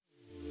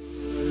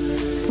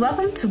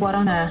Welcome to What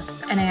on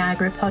Earth, an AI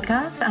Group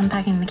podcast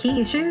unpacking the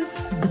key issues,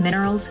 the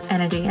minerals,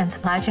 energy and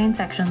supply chain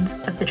sections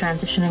of the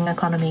transitioning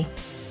economy.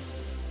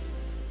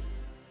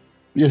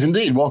 Yes,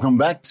 indeed. Welcome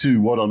back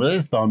to What on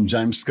Earth. I'm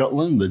James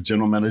Scotland, the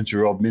General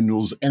Manager of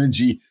Minerals,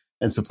 Energy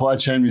and Supply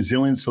Chain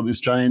Resilience for the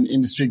Australian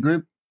Industry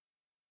Group.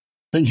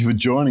 Thank you for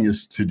joining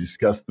us to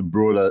discuss the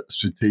broader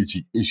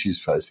strategic issues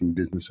facing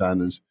business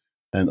owners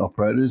and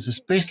operators,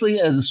 especially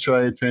as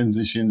Australia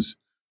transitions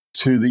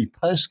to the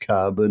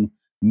post-carbon,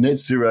 net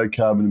zero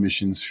carbon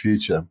emissions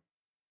future.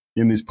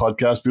 In this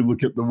podcast, we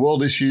look at the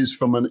world issues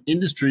from an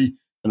industry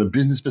and a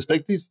business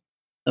perspective,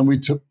 and we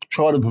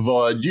try to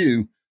provide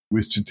you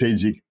with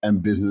strategic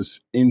and business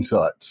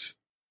insights.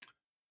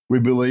 We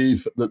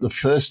believe that the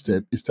first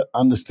step is to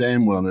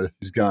understand what on earth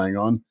is going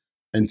on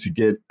and to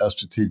get our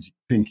strategic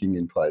thinking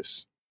in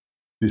place.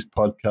 This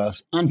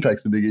podcast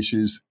unpacks the big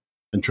issues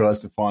and tries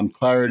to find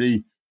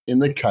clarity in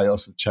the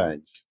chaos of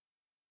change.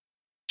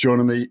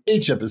 Joining me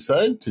each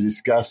episode to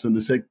discuss and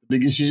dissect the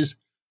big issues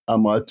are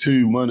my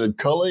two learned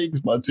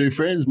colleagues, my two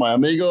friends, my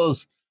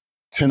amigos,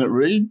 Tennant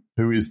Reid,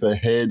 who is the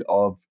head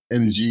of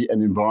energy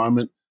and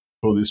environment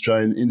for the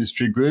Australian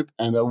Industry Group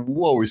and a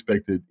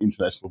well-respected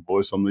international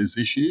voice on these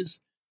issues.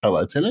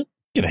 Hello, Tennant.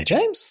 G'day,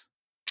 James.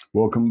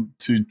 Welcome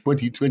to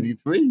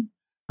 2023.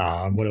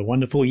 What a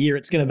wonderful year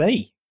it's going to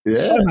be. Yeah.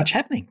 So much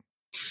happening.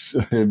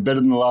 Better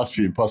than the last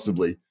few,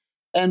 possibly.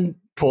 And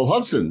Paul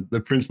Hodson, the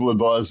Principal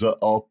Advisor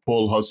of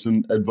Paul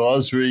Hodson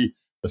Advisory,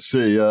 the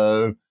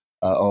CEO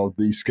of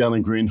the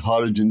Scaling Green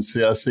Hydrogen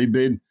CRC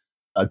bid,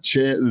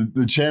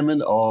 the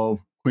Chairman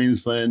of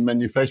Queensland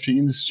Manufacturing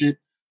Institute,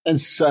 and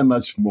so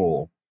much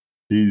more.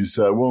 He's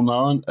well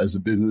known as a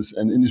business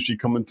and industry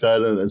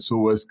commentator, and it's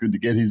always good to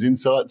get his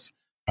insights.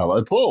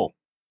 Hello, Paul.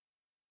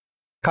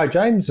 Hi,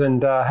 James,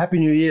 and Happy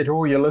New Year to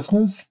all your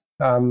listeners.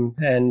 Good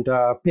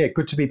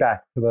to be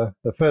back for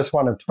the first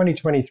one of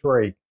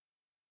 2023.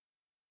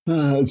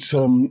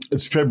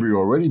 It's February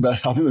already,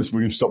 but I think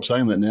we can stop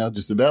saying that now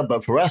just about.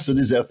 But for us, it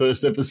is our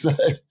first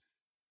episode.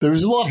 There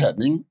is a lot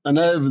happening. And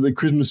over the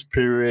Christmas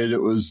period,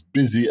 it was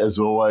busy as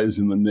always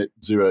in the net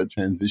zero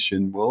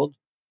transition world.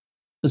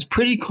 It's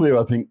pretty clear,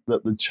 I think,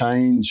 that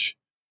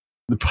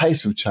the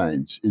pace of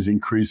change is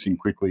increasing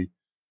quickly,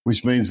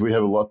 which means we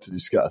have a lot to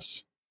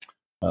discuss.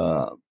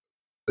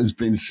 It's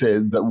been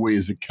said that we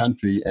as a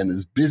country and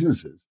as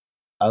businesses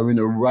are in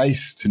a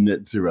race to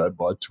net zero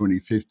by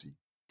 2050.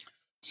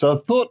 So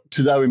I thought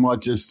today we might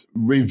just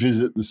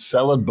revisit the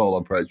salad bowl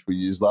approach we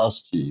used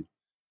last year.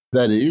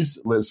 That is,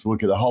 let's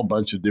look at a whole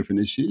bunch of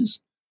different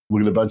issues,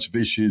 look at a bunch of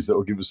issues that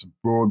will give us a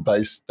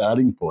broad-based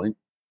starting point,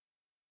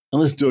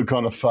 and let's do a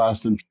kind of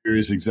fast and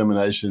furious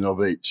examination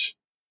of each,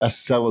 a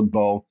salad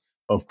bowl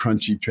of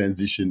crunchy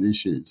transition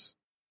issues.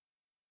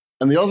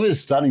 And the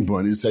obvious starting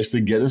point is to actually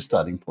get a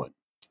starting point.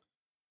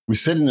 We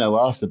said in our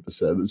last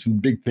episode that some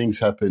big things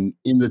happened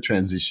in the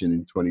transition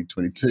in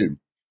 2022.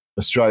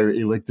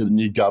 Australia elected a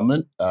new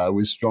government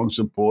with strong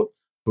support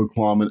for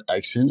climate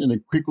action, and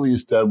it quickly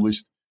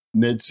established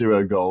net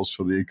zero goals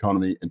for the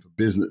economy and for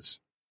business.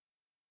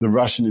 The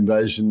Russian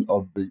invasion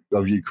of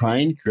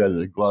Ukraine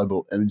created a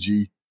global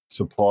energy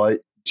supply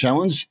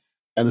challenge,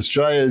 and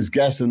Australia's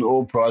gas and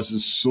oil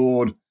prices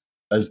soared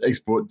as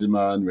export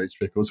demand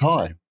reached records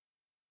high.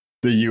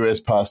 The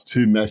US passed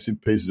two massive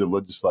pieces of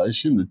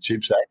legislation, the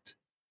CHIPS Act,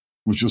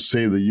 which will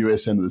see the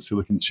US enter the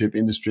silicon chip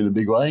industry in a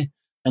big way,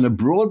 and a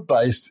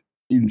broad-based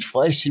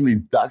Inflation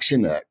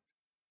Reduction Act,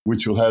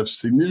 which will have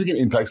significant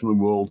impacts on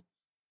the world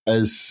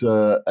as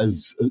the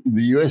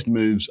US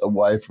moves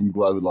away from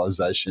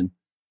globalization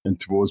and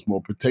towards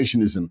more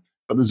protectionism.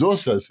 But there's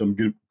also some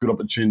good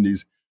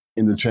opportunities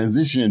in the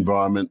transition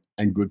environment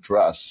and good for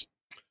us.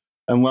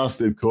 And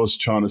lastly, of course,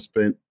 China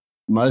spent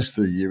most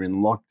of the year in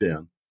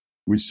lockdown,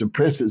 which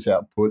suppressed its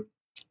output,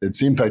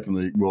 its impact on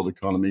the world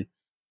economy,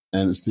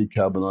 and its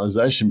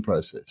decarbonisation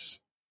process.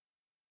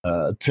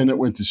 Tennant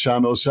went to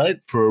Sharm el-Sheikh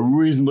for a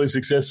reasonably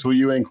successful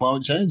UN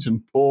climate change,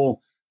 and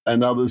Paul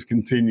and others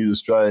continued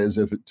Australia's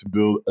effort to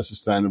build a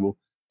sustainable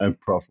and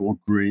profitable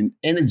green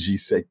energy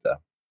sector.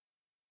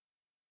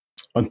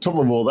 On top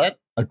of all that,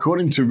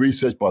 according to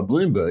research by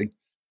Bloomberg,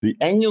 the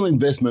annual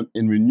investment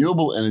in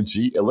renewable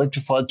energy,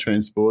 electrified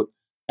transport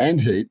and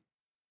heat,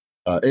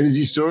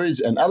 energy storage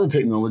and other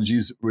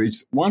technologies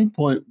reached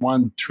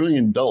 $1.1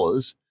 trillion,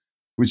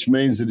 which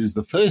means it is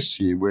the first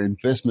year where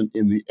investment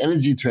in the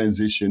energy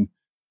transition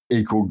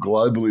equal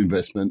global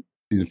investment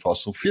in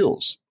fossil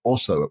fuels,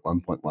 also at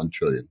 1.1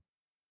 trillion.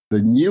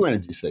 The new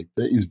energy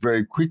sector is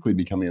very quickly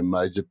becoming a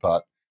major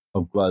part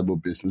of global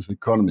business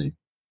economy.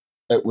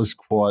 It was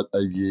quite a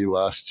year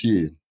last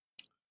year.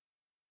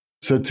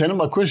 So, Tennant,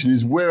 my question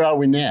is, where are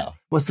we now?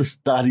 What's the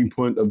starting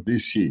point of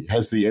this year?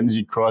 Has the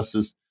energy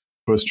crisis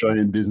for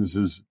Australian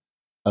businesses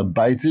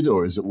abated,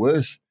 or is it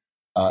worse?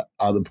 Are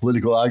the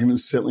political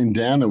arguments settling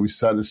down? Are we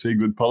starting to see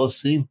good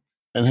policy?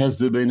 And has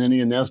there been any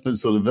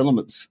announcements or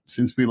developments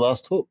since we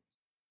last talked?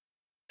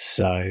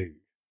 So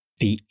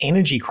the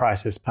energy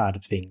crisis part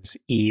of things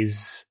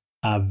is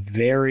a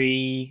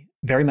very,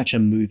 very much a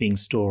moving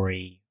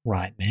story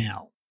right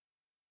now.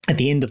 At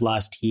the end of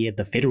last year,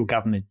 the federal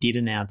government did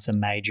announce a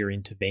major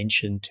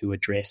intervention to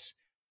address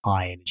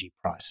high energy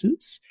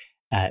prices.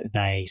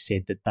 They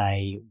said that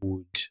they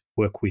would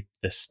work with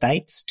the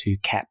states to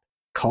cap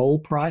coal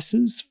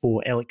prices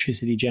for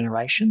electricity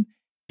generation,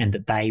 and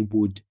that they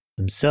would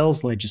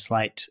themselves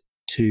legislate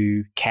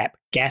to cap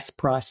gas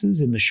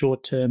prices in the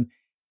short term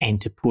and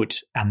to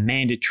put a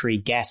mandatory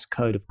gas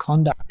code of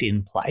conduct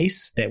in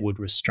place that would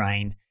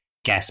restrain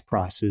gas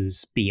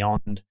prices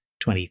beyond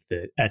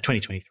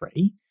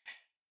 2023.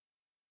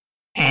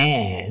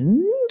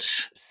 And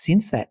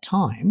since that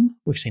time,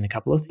 we've seen a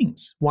couple of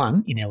things.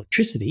 One, in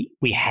electricity,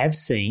 we have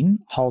seen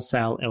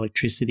wholesale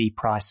electricity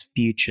price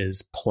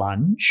futures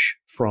plunge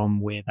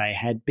from where they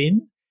had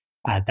been.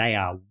 They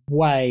are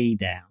way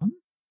down.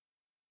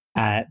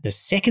 The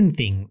second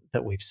thing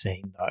that we've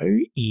seen, though,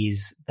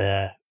 is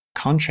the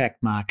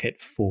contract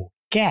market for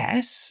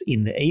gas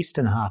in the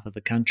eastern half of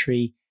the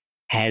country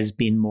has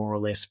been more or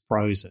less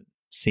frozen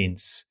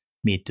since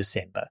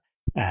mid-December.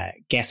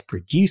 Gas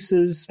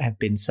producers have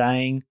been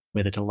saying,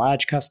 whether to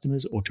large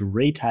customers or to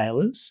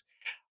retailers,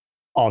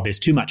 there's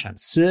too much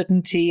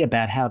uncertainty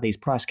about how these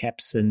price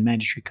caps and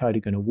mandatory code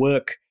are going to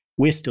work.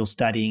 We're still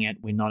studying it.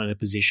 We're not in a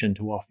position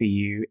to offer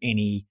you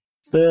any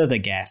further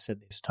gas at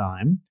this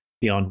time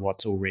beyond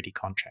what's already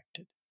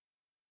contracted.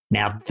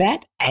 Now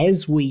that,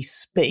 as we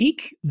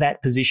speak,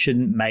 that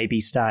position may be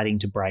starting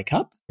to break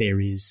up.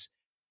 There is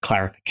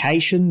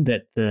clarification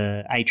that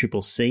the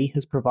ACCC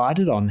has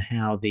provided on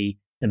how the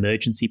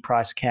emergency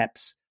price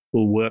caps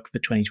will work for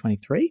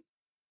 2023.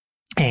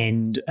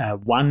 And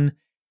one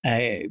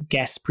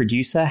gas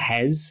producer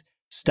has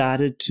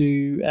started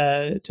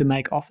to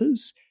make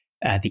offers.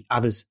 The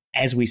others,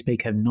 as we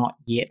speak, have not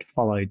yet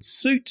followed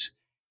suit.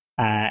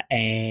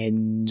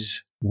 And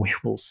we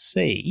will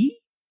see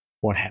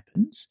what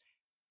happens.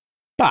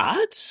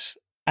 But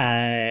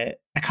a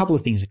couple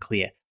of things are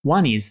clear.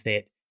 One is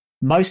that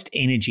most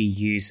energy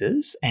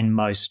users and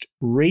most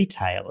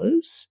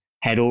retailers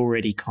had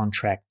already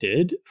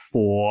contracted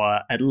for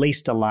at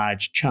least a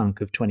large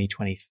chunk of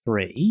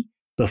 2023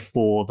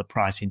 before the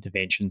price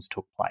interventions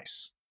took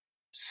place.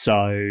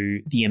 So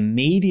the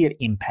immediate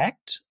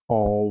impact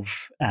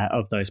of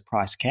those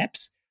price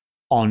caps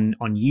on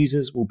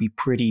users will be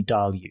pretty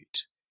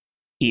dilute.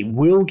 It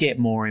will get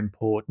more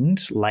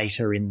important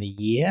later in the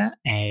year,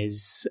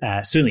 as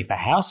certainly for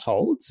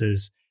households,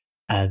 as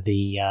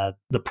the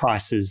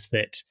prices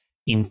that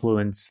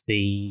influence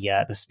the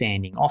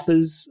standing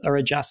offers are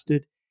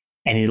adjusted,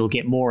 and it'll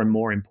get more and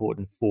more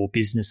important for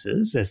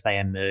businesses as they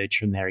emerge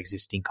from their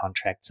existing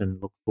contracts and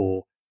look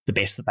for the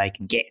best that they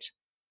can get.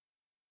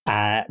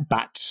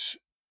 But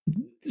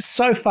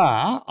so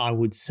far, I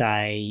would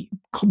say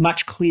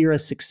much clearer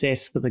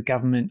success for the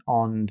government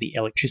on the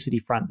electricity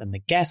front than the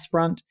gas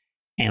front.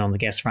 And on the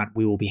gas front,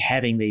 we will be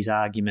having these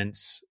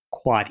arguments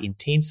quite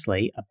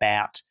intensely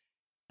about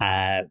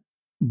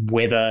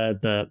whether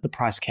the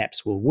price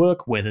caps will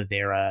work, whether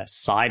there are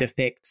side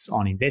effects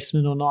on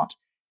investment or not.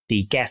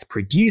 The gas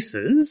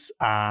producers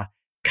are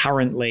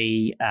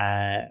currently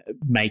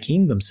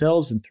making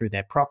themselves and through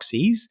their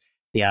proxies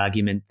the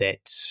argument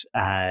that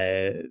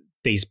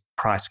these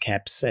price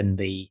caps and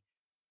the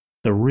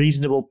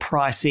reasonable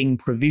pricing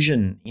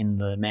provision in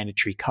the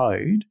mandatory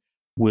code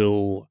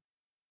will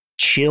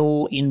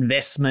chill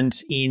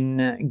investment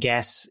in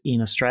gas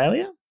in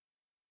Australia.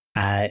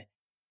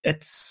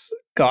 It's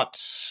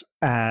got,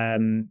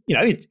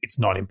 it's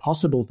not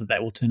impossible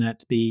that will turn out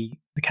to be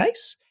the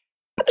case,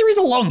 but there is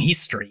a long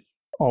history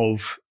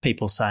of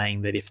people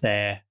saying that if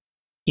they're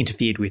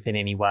interfered with in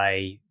any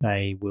way,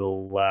 they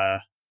will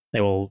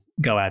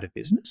go out of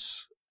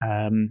business.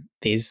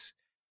 There's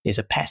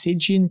a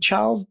passage in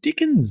Charles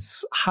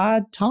Dickens'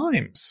 Hard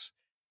Times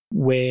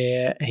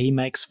where he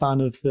makes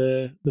fun of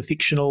the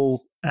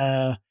fictional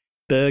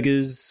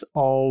burghers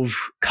of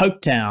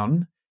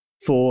Coketown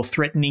for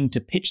threatening to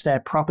pitch their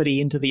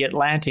property into the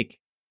Atlantic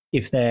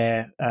if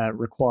they're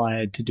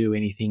required to do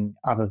anything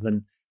other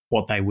than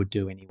what they would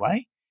do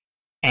anyway.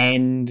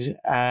 And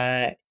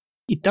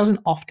it doesn't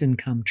often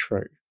come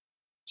true.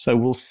 So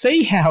we'll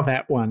see how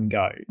that one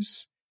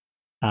goes.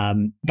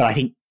 But I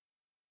think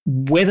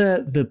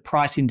whether the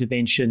price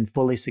intervention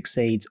fully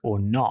succeeds or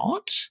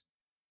not,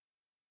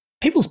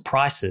 people's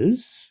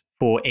prices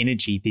for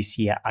energy this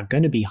year are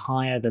going to be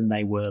higher than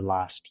they were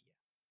last year.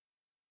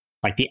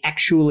 Like the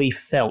actually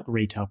felt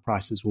retail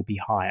prices will be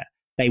higher.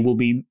 They will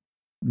be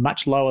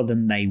much lower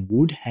than they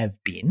would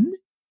have been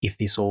if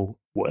this all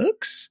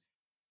works,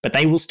 but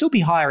they will still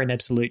be higher in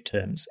absolute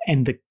terms.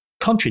 And the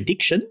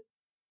contradiction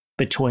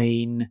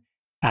between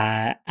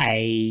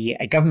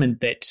a government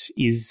that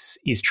is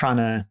trying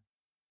to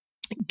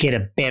get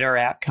a better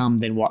outcome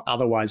than what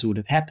otherwise would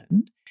have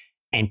happened,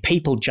 and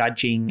people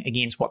judging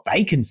against what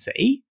they can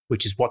see,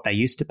 which is what they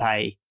used to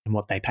pay and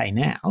what they pay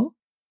now,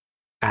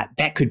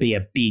 that could be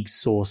a big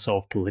source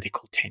of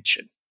political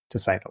tension, to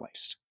say the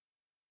least.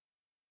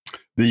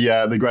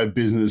 The great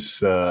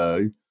business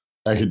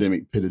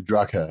academic Peter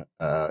Drucker,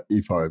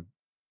 if I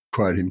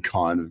quote him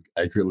kind of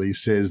accurately,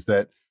 says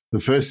that the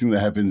first thing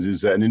that happens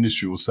is that an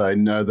industry will say,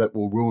 no, that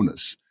will ruin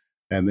us.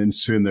 and then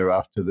soon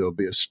thereafter there'll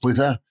be a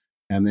splitter,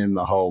 and then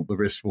the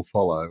rest will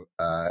follow.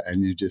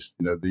 And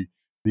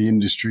the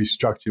industry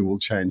structure will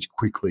change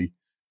quickly.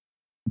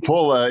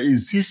 Paul,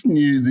 is this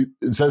new?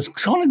 So it's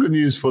kind of good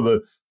news for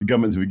the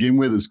government to begin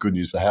with. It's good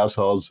news for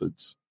households.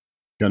 It's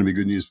going to be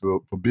good news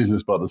for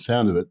business by the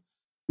sound of it.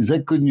 Is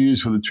that good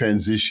news for the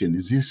transition?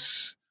 Is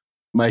this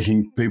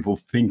making people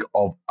think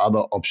of other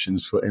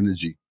options for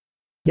energy?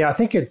 Yeah, I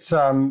think it's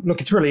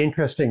it's really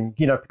interesting,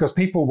 because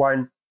people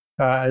won't,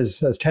 as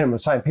Tenan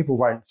was saying, people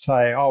won't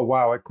say, oh,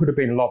 wow, it could have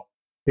been a lot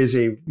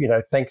busy,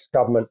 thanks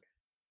government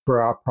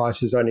for our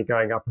prices only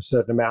going up a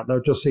certain amount.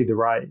 They'll just see the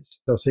raise.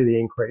 They'll see the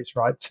increase,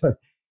 right? So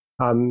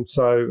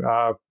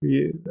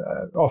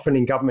often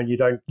in government,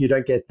 you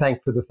don't get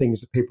thanked for the things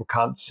that people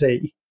can't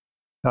see.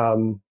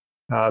 Short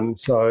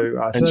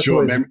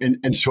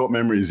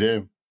memories, yeah.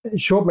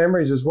 Short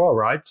memories as well,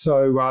 right?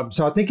 So I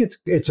think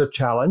it's a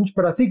challenge,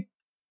 but I think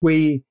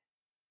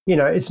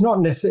it's not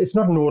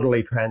an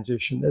orderly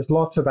transition. There's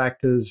lots of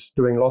actors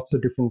doing lots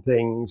of different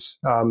things.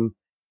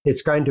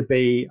 It's going to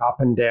be up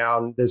and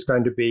down. There's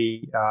going to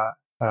be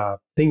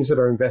things that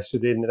are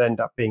invested in that end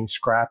up being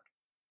scrapped.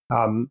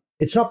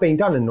 It's not being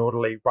done in an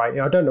orderly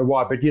way. I don't know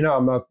why, but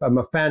I'm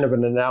a fan of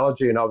an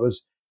analogy, and I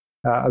was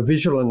a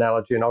visual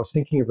analogy, and I was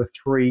thinking of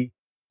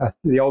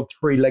the old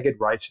three-legged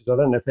races. I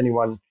don't know if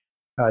anyone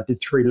did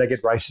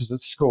three-legged races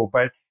at school,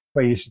 but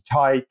where you used to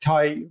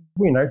tie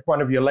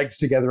one of your legs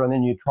together and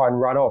then you try and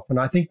run off. And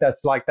I think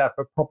that's like that,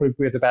 but probably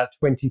with about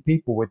 20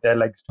 people with their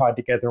legs tied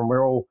together, and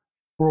we're all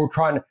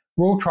trying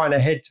to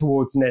head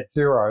towards net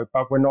zero,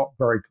 but we're not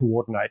very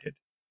coordinated.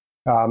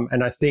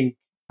 And I think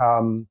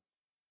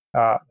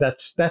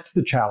that's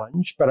the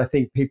challenge. But I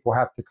think people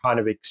have to kind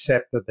of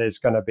accept that there's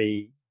going to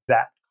be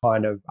that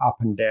kind of up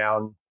and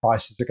down.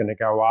 Prices are going to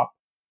go up.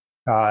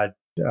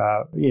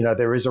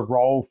 There is a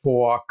role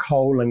for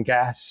coal and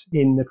gas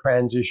in the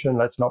transition.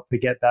 Let's not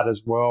forget that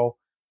as well.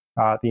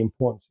 The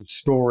importance of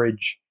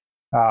storage.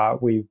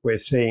 We're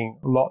seeing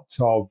lots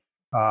of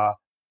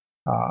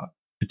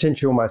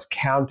potentially almost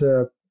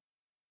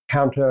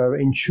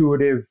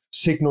counterintuitive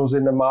signals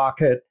in the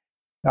market.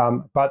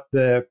 But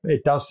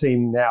it does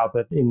seem now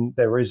that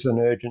there is an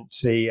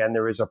urgency and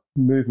there is a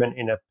movement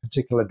in a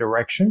particular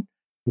direction.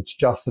 It's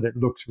just that it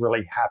looks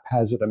really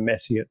haphazard and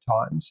messy at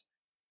times.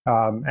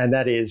 And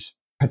that is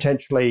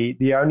potentially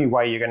the only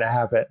way you're going to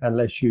have it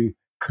unless you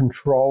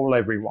control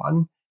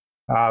everyone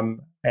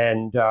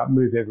and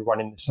move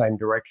everyone in the same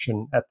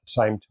direction at the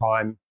same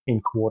time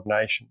in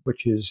coordination,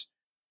 which is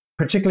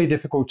particularly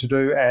difficult to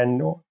do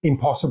and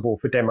impossible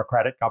for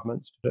democratic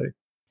governments to do.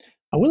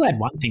 I will add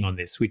one thing on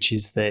this, which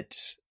is that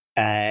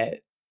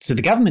so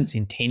the government's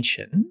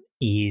intention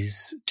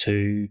is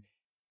to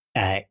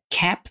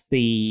cap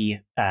the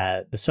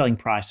selling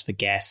price for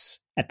gas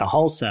at the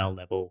wholesale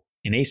level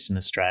in Eastern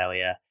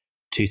Australia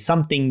to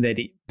something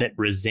that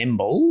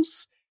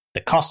resembles the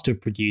cost of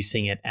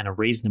producing it and a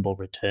reasonable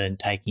return,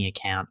 taking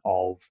account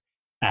of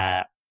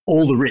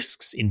all the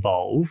risks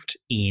involved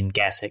in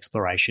gas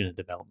exploration and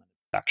development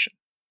and production.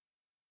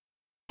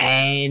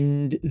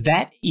 And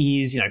that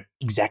is,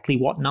 exactly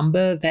what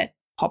number that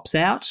pops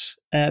out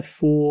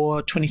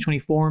for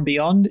 2024 and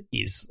beyond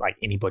is like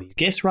anybody's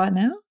guess right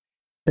now.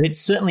 But it's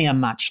certainly a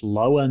much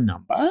lower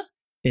number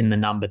than the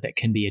number that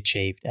can be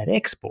achieved at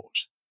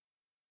export.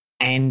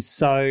 And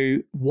so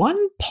one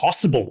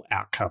possible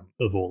outcome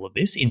of all of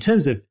this in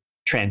terms of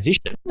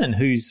transition and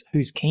who's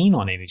keen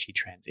on energy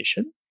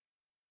transition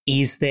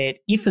is that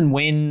if and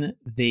when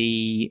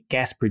the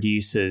gas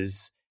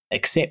producers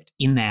accept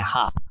in their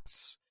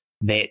hearts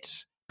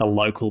that the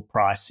local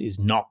price is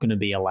not going to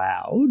be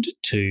allowed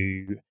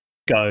to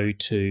go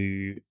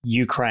to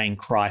Ukraine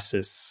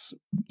crisis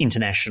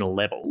international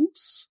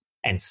levels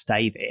and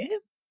stay there,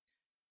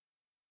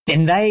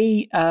 then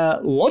they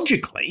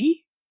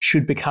logically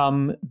should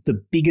become the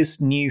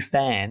biggest new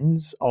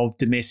fans of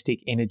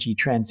domestic energy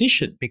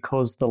transition,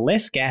 because the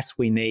less gas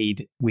we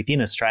need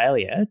within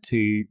Australia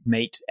to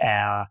meet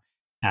our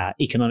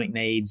economic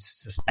needs,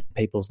 sustain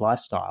people's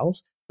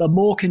lifestyles, the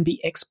more can be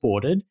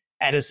exported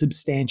at a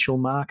substantial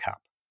markup.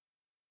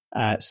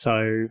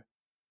 So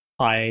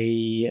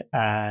I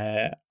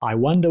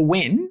wonder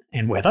when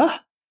and whether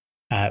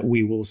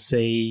we will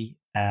see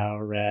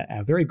our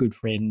very good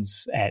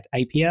friends at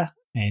APPEA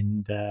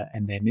and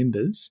their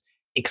members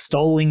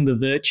extolling the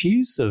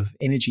virtues of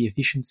energy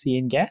efficiency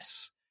in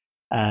gas,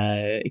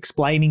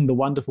 explaining the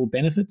wonderful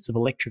benefits of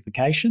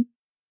electrification,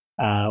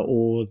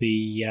 or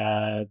the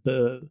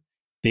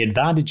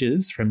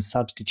advantages from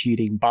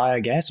substituting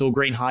biogas or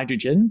green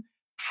hydrogen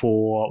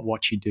for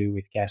what you do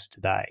with gas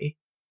today,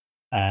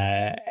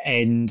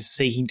 and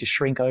seeking to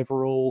shrink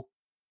overall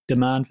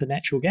demand for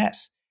natural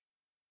gas.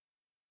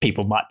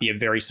 People might be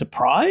very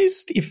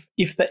surprised if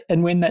that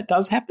and when that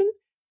does happen,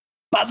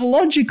 but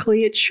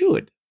logically it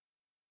should.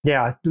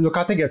 Yeah, look,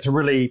 I think it's a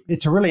really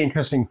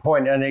interesting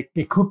point, and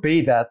it could be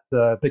that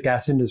the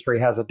gas industry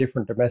has a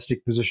different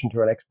domestic position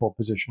to an export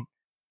position,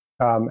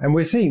 and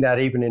we're seeing that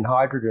even in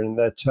hydrogen.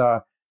 That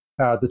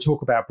the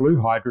talk about blue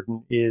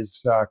hydrogen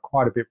is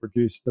quite a bit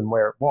reduced than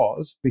where it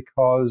was,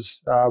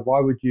 because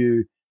why would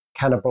you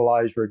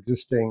cannibalize your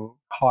existing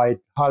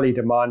highly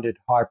demanded,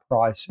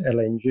 high-price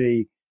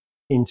LNG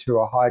into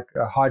a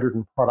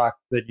hydrogen product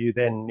that you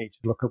then need to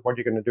look at what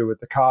you're going to do with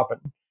the carbon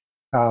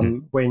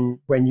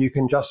when you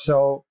can just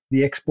sell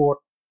the export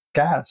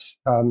gas.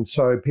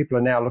 So people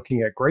are now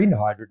looking at green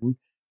hydrogen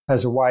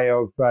as a way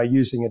of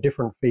using a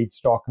different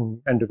feedstock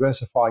and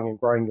diversifying and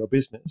growing your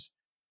business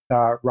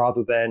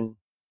rather than,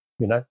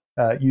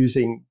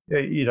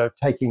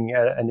 taking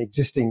an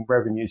existing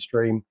revenue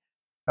stream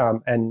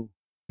and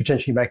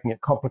potentially making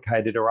it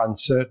complicated or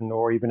uncertain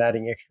or even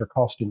adding extra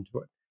cost into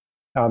it.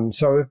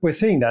 So we're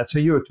seeing that. So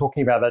you were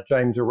talking about that,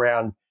 James,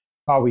 around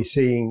are we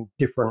seeing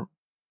different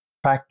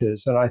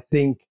factors? And I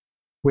think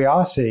we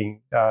are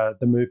seeing the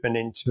movement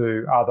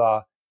into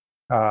other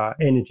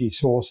energy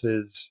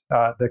sources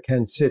that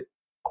can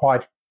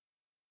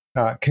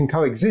can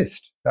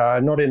coexist,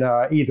 not in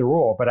a either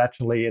or, but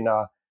actually in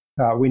a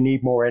we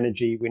need more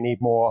energy, we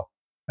need more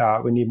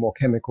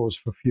chemicals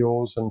for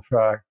fuels and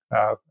for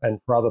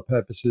other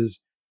purposes.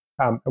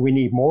 We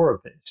need more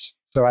of this.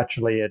 So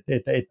actually,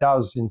 it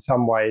does in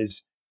some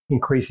ways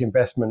increase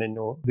investment in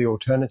the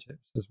alternatives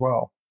as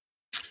well.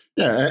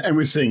 Yeah, and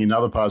we're seeing in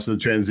other parts of the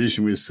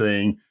transition, we're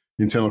seeing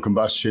internal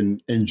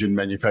combustion engine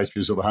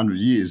manufacturers of 100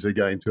 years are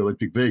going to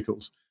electric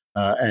vehicles,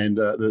 and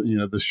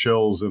the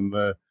Shells and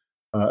the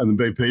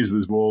BPs of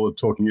this world are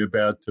talking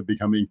about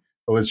becoming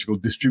electrical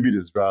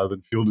distributors rather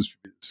than fuel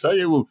distributors. So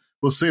yeah,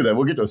 we'll see that.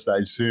 We'll get to a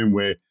stage soon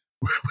where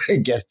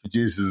gas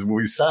producers will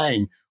be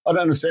saying, "I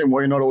don't understand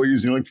why you're not all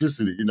using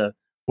electricity.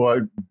 Why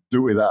do it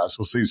with us?"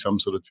 We'll see some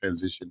sort of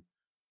transition.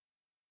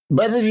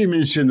 Both of you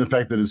mentioned the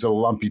fact that it's a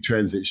lumpy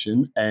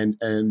transition, and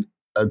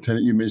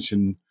Tennant, you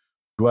mentioned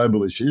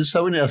global issues.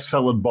 So in our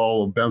salad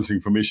bowl of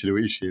bouncing from issue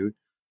to issue,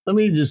 let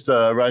me just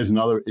raise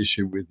another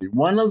issue with you.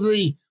 One of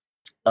the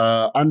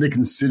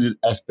under-considered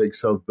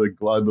aspects of the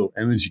global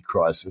energy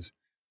crisis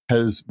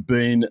has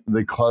been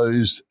the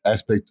closed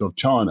aspect of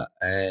China,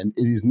 and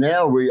it is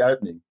now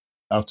reopening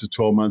after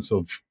 12 months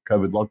of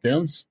COVID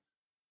lockdowns.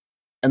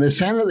 And they're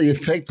saying that the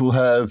effect will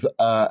have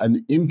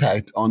an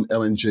impact on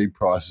LNG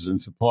prices and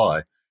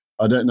supply.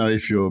 I don't know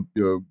if you've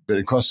been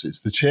across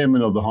this. The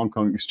chairman of the Hong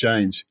Kong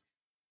Exchange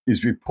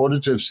is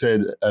reported to have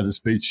said in a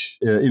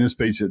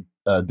speech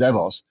at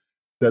Davos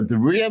that the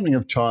reopening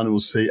of China will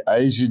see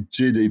Asia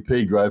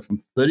GDP grow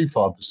from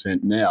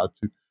 35% now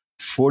to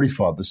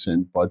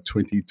 45% by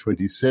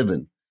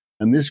 2027.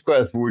 And this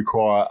growth will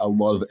require a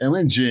lot of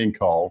LNG and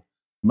coal,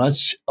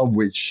 much of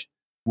which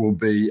will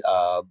be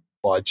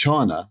by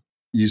China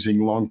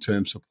using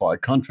long-term supply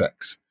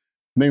contracts.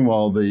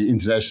 Meanwhile, the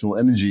International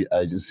Energy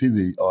Agency,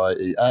 the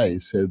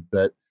IEA, said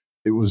that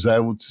it was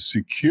able to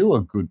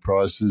secure good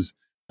prices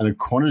and a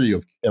quantity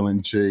of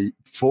LNG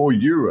for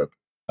Europe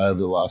over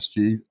the last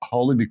year,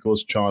 wholly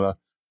because China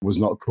was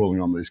not calling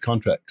on these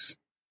contracts.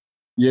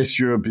 Yes,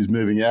 Europe is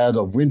moving out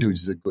of winter, which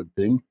is a good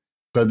thing,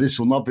 but this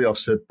will not be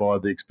offset by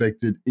the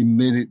expected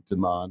immediate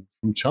demand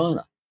from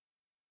China.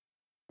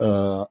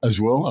 As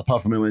well,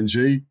 apart from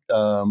LNG,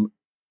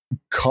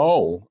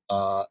 coal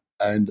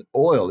and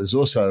oil is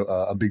also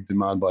a big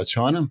demand by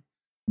China,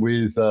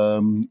 with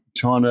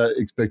China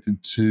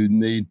expected to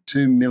need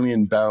 2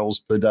 million barrels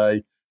per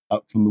day,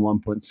 up from the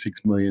 1.6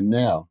 million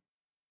now.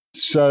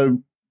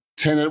 So,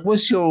 Tennant,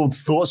 what's your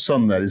thoughts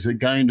on that? Is it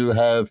going to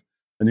have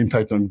an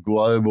impact on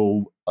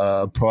global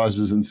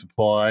prices and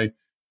supply?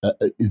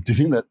 Do you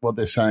think that what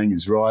they're saying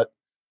is right?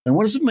 And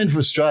what does it mean for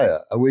Australia?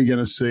 Are we going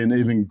to see an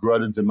even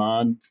greater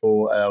demand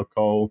for our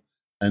coal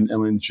and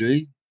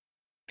LNG?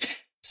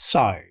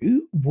 So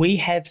we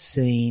have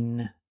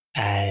seen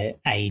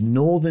a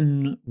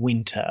northern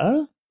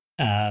winter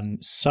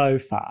so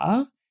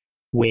far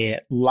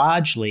where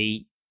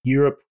largely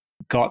Europe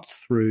got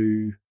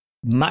through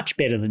much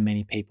better than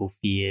many people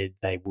feared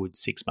they would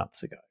 6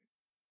 months ago.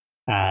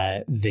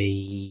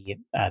 The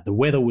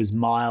weather was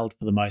mild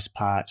for the most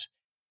part.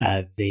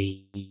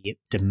 The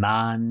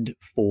demand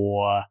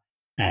for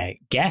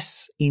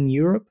gas in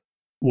Europe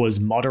was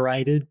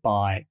moderated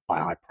by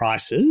high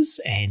prices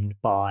and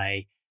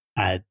by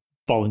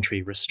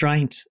voluntary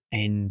restraint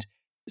and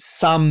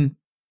some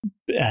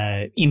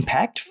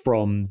impact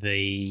from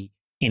the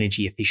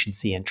energy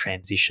efficiency and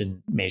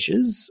transition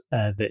measures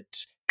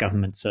that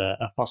governments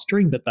are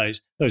fostering, but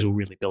those will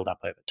really build up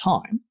over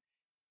time.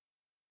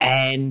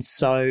 And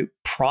so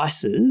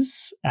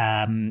prices,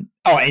 and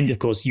of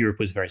course Europe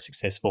was very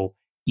successful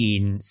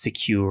in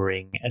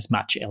securing as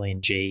much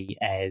LNG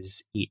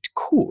as it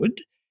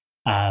could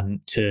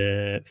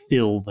to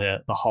fill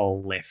the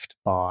hole left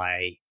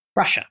by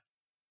Russia.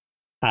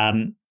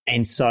 And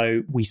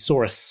so we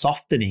saw a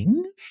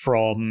softening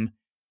from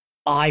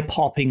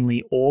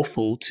eye-poppingly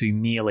awful to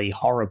merely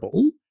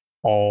horrible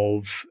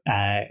of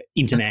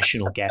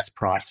international gas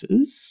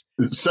prices.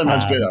 So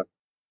much better.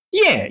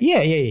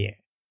 Yeah.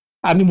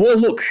 I mean, well,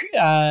 look,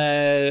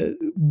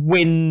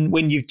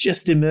 when you've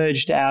just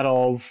emerged out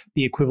of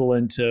the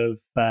equivalent of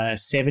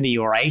 $70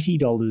 or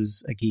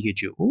 $80 a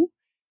gigajoule,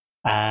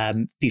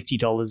 $50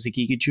 a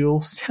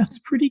gigajoule sounds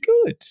pretty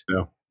good.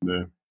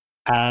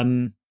 Yeah.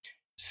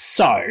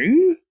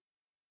 So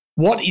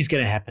what is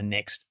going to happen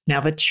next? Now,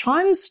 the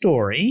China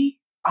story,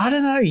 I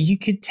don't know, you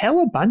could tell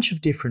a bunch of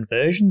different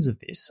versions of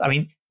this. I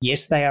mean,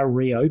 yes, they are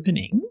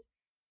reopening,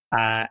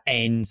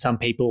 and some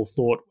people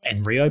thought,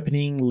 and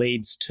reopening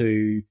leads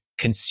to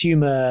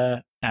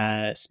consumer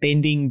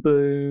spending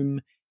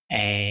boom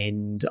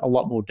and a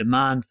lot more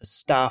demand for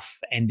stuff,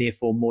 and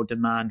therefore more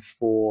demand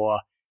for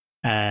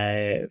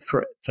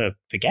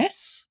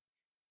gas.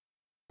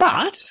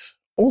 But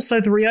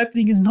also, the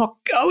reopening is not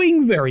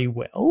going very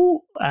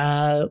well.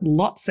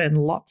 Lots and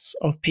lots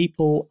of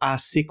people are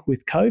sick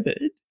with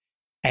COVID,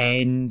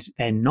 and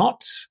they're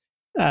not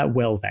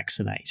well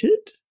vaccinated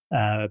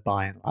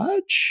by and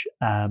large,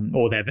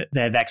 or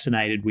they're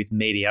vaccinated with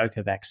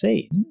mediocre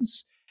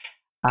vaccines.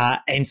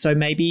 And so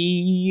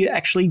maybe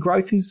actually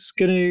growth is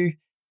going to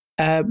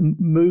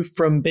move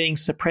from being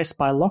suppressed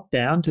by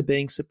lockdown to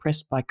being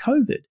suppressed by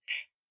COVID.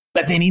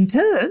 But then in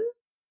turn,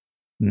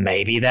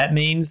 maybe that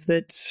means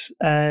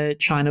that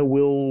China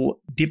will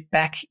dip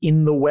back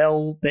in the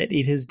well that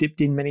it has dipped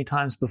in many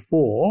times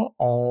before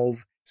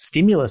of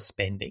stimulus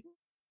spending.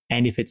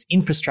 And if it's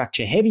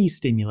infrastructure-heavy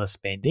stimulus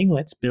spending,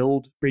 let's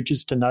build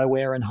bridges to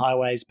nowhere and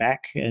highways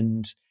back,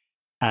 and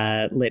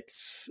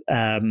let's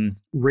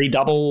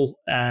redouble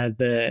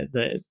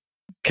the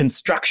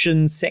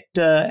construction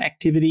sector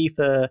activity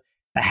for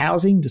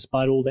housing,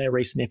 despite all their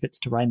recent efforts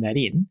to rein that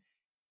in.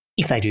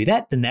 If they do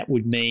that, then that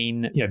would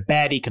mean,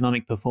 bad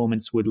economic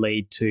performance would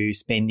lead to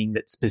spending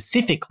that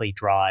specifically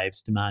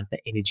drives demand for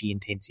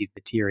energy-intensive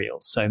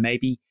materials. So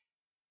maybe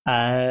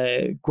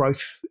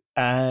growth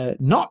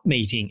not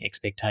meeting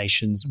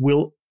expectations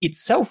will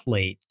itself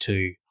lead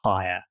to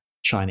higher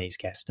Chinese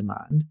gas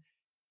demand.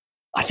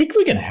 I think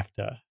we're going to have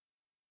to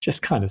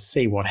just kind of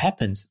see what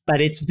happens.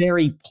 But it's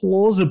very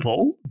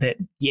plausible that,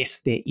 yes,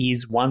 there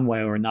is one way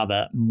or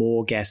another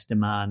more gas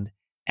demand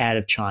out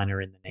of China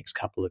in the next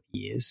couple of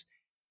years.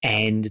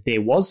 And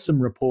there was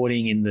some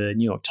reporting in the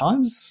New York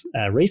Times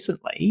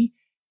recently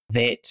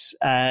that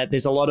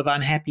there's a lot of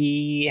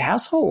unhappy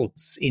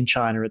households in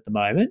China at the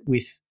moment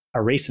with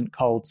a recent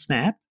cold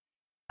snap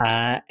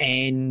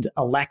and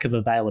a lack of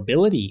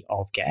availability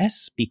of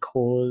gas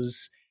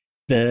because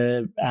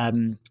the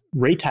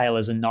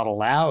retailers are not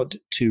allowed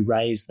to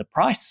raise the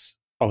price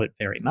of it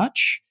very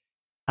much.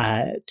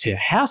 To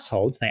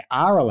households, they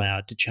are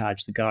allowed to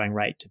charge the going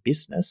rate to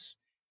business.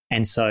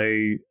 And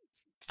so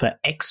for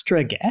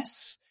extra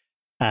gas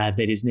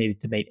that is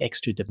needed to meet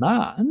extra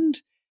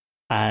demand,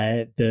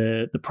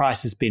 the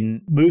price has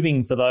been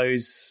moving for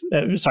those,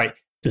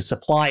 the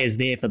supply is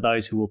there for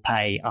those who will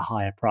pay a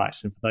higher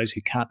price. And for those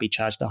who can't be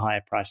charged a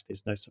higher price,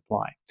 there's no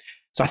supply.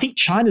 So I think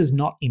China's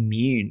not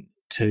immune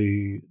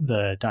to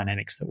the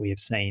dynamics that we have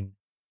seen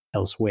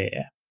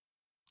elsewhere.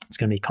 It's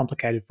going to be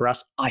complicated for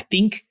us. I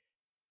think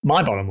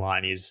my bottom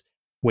line is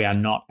we are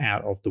not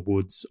out of the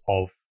woods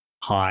of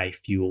high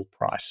fuel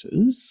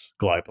prices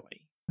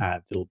globally.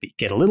 It'll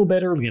get a little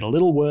better, it'll get a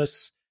little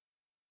worse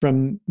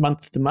from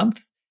month to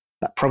month,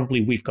 but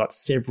probably we've got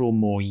several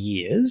more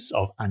years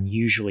of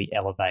unusually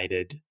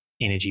elevated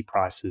energy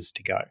prices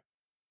to go.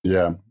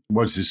 Yeah.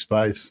 Watch this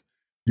space.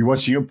 You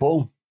watching it,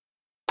 Paul?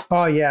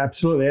 Oh yeah,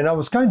 absolutely. And I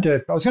was going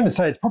to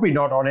say it's probably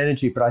not on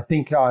energy, but I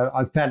think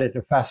I found it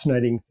a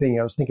fascinating thing.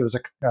 I think it was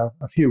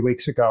a few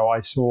weeks ago I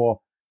saw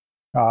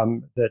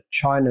that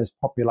China's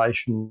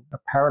population,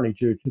 apparently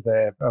due to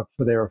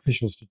their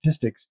official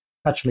statistics,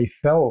 actually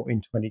fell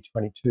in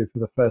 2022 for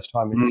the first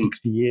time in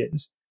 60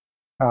 years.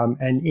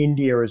 And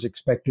India is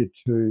expected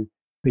to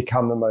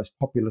become the most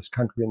populous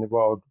country in the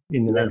world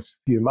in the next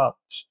few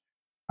months.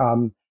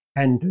 And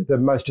the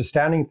most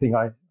astounding thing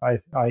I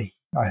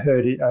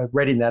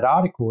read in that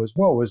article as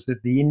well was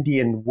that the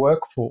Indian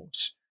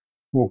workforce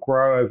will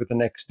grow over the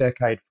next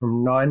decade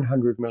from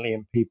 900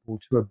 million people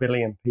to 1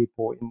 billion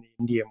people in the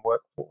Indian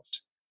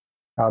workforce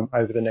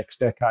over the next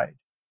decade.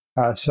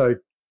 So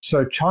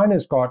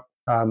China's got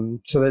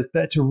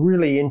that's a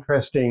really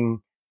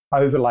interesting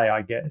overlay,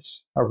 I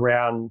guess,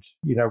 around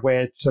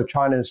where. So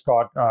China's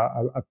got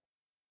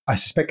I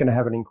suspect going to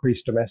have an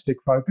increased domestic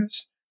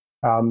focus.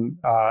 I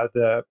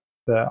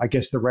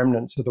guess the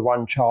remnants of the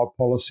one-child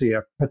policy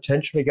are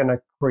potentially going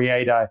to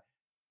create a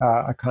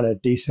kind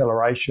of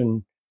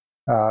deceleration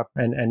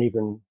and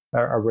even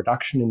a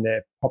reduction in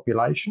their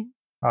population.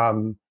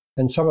 And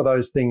some of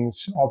those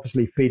things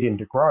obviously feed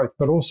into growth,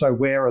 but also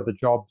where are the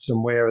jobs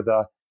and where's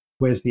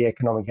the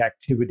economic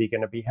activity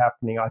going to be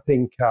happening? I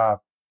think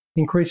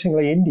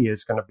increasingly India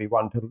is going to be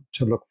one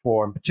to look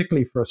for, and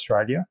particularly for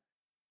Australia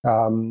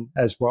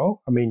as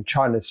well. I mean,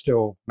 China's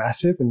still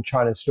massive, and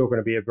China's still going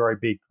to be a very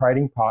big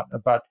trading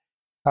partner, but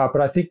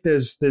I think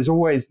there's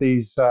always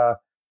these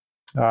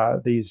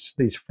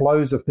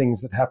flows of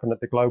things that happen at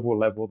the global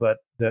level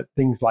that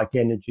things like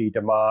energy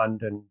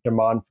demand and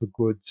demand for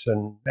goods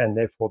and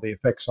therefore the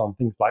effects on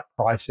things like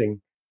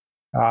pricing.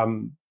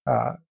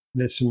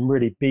 There's some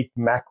really big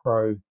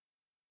macro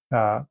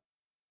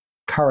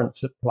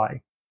currents at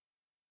play.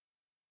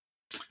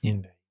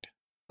 Indeed.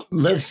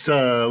 Let's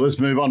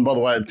move on. By the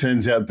way, it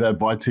turns out that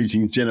by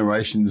teaching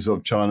generations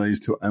of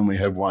Chinese to only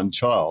have one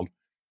child,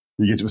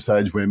 you get to a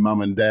stage where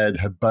mum and dad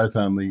have both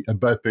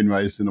been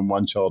raised in a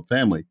one-child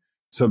family.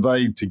 So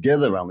they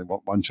together only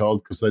want one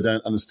child because they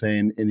don't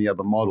understand any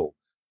other model.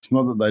 It's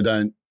not that they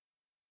don't.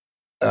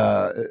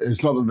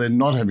 It's not that they're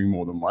not having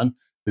more than one.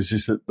 It's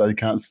just that they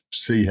can't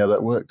see how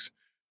that works.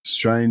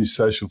 Strange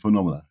social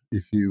phenomena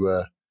if you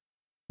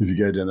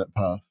go down that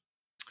path.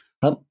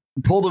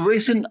 Paul, the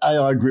recent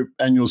AI Group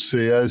annual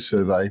CEO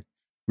survey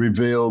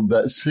revealed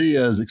that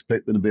CEOs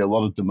expect there to be a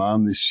lot of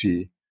demand this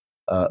year,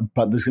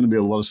 but there's going to be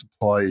a lot of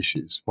supply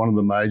issues. One of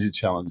the major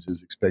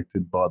challenges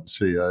expected by the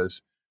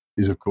CEOs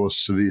is, of course,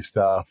 severe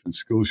staff and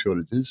skill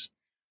shortages.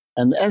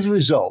 And as a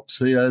result,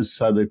 CEOs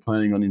say they're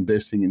planning on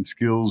investing in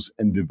skills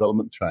and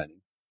development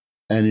training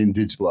and in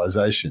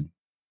digitalisation.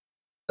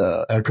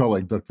 Our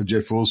colleague, Dr.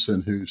 Jeff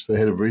Wilson, who's the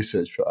head of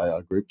research for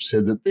AI Group,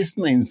 said that this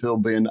means there'll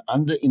be an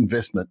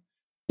underinvestment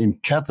in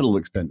capital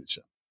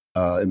expenditure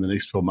in the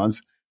next 12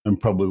 months and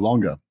probably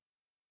longer.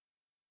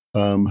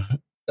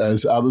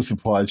 As other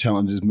supply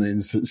challenges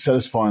means that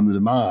satisfying the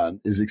demand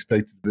is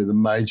expected to be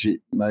the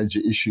major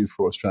issue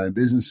for Australian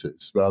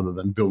businesses rather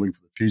than building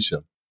for the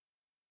future.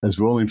 As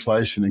well,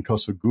 inflation and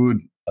cost of good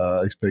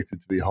are expected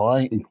to be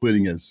high,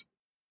 including, as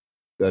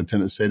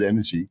Tenet said,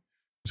 energy.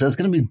 So it's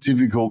going to be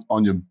difficult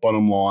on your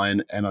bottom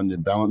line and on your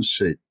balance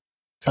sheet.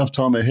 Tough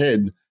time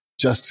ahead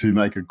just to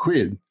make a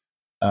quid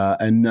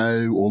and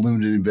no or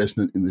limited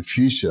investment in the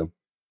future.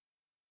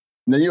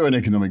 Now, you're an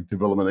economic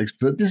development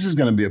expert. This is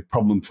going to be a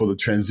problem for the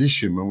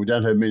transition when we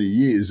don't have many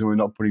years and we're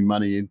not putting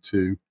money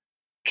into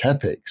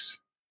CapEx.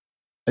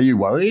 Are you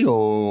worried,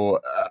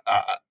 or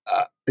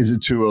is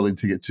it too early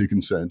to get too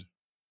concerned?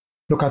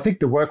 Look, I think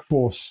the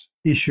workforce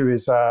issue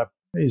is a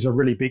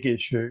really big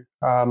issue.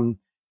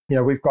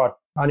 We've got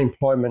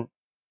unemployment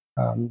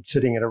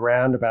sitting at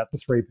around about the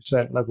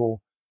 3%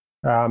 level.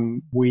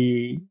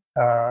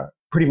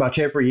 Pretty much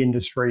every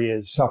industry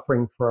is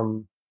suffering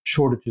from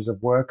shortages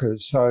of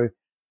workers. So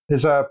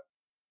there's a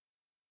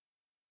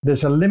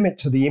limit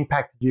to the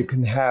impact that you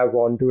can have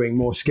on doing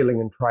more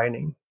skilling and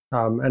training.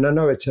 And I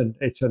know it's a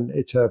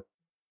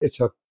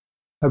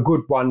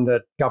good one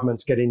that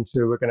governments get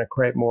into. We're going to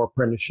create more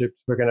apprenticeships.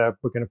 We're going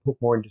to put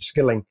more into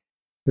skilling.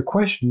 The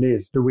question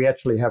is, do we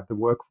actually have the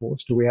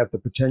workforce? Do we have the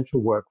potential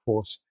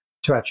workforce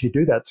to actually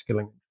do that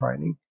skilling and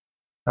training?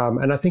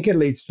 And I think it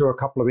leads to a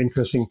couple of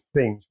interesting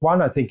things.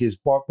 One, I think, is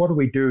what do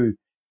we do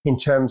in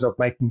terms of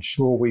making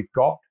sure we've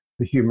got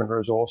the human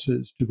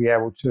resources to be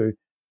able to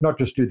not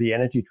just do the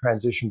energy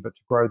transition, but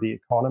to grow the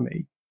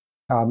economy.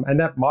 And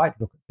that might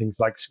look at things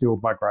like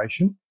skilled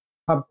migration.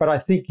 But I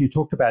think you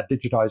talked about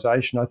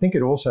digitization. I think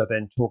it also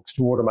then talks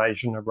to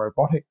automation and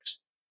robotics.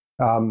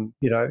 In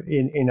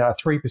a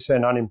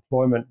 3%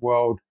 unemployment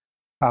world,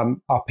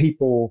 are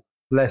people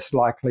less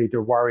likely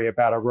to worry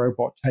about a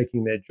robot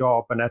taking their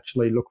job and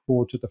actually look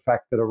forward to the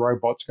fact that a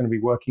robot's going to be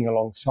working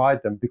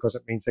alongside them, because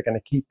it means they're going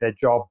to keep their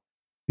job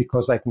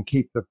because they can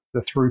keep the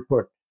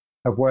throughput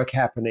of work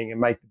happening and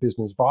make the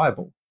business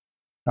viable.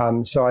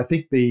 So I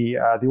think the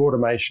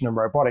automation and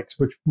robotics,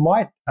 which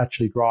might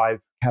actually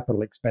drive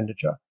capital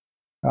expenditure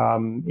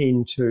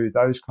into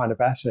those kind of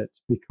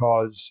assets,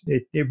 because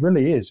it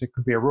really is. It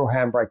could be a real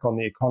handbrake on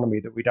the economy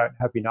that we don't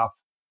have enough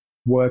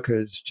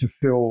workers to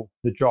fill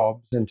the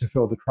jobs and to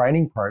fill the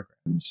training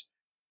programs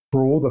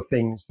for all the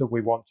things that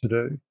we want to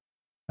do.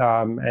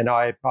 And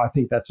I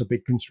think that's a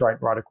big constraint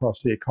right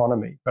across the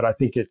economy. But I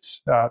think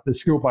it's the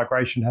skilled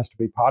migration has to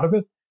be part of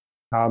it.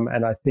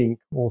 And I think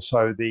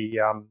also the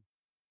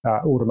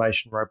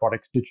automation,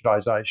 robotics,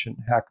 digitization.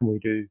 How can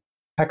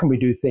we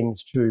do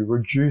things to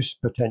reduce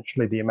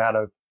potentially the amount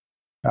of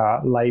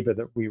labour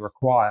that we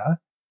require?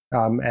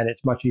 And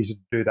it's much easier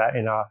to do that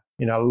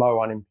in a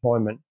low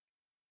unemployment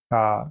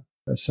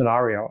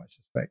scenario, I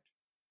suspect.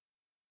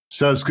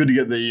 So it's good to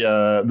get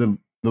the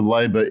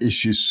labour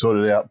issues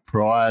sorted out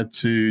prior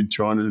to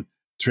trying to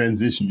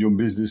transition your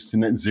business to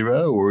net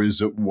zero, or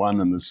is it one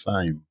and the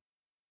same?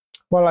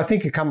 Well, I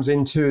think it comes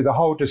into the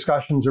whole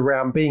discussions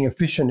around being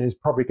efficient is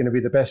probably going to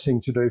be the best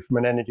thing to do from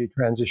an energy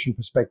transition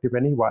perspective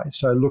anyway.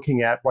 So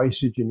looking at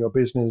wastage in your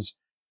business,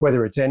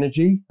 whether it's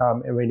energy,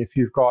 if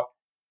you've got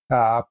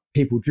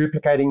people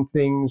duplicating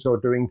things or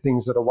doing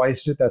things that are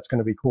wasted, that's going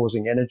to be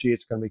causing energy.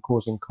 It's going to be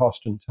causing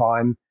cost and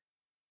time.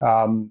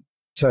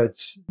 So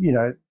it's,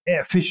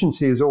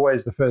 efficiency is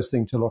always the first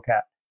thing to look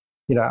at.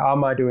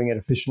 Am I doing it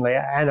efficiently?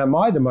 And am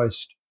I the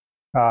most,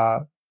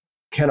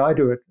 can I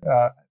do it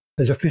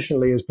as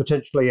efficiently as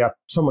potentially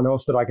someone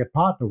else that I could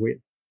partner with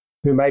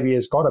who maybe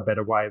has got a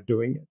better way of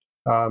doing it?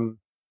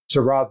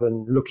 So rather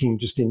than looking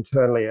just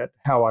internally at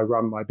how I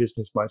run my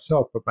business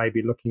myself, but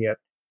maybe looking at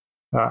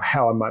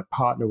how I might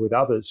partner with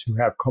others who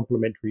have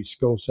complementary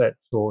skill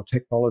sets or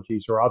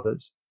technologies or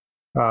others,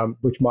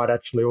 which might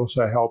actually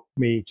also help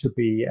me to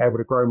be able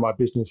to grow my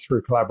business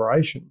through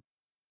collaboration,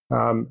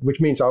 which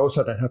means I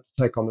also don't have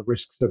to take on the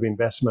risks of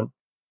investment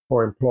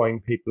or employing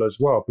people as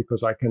well,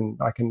 because I can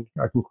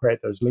create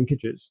those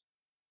linkages.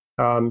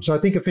 So I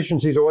think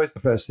efficiency is always the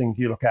first thing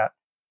you look at.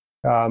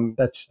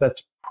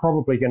 That's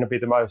probably going to be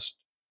the most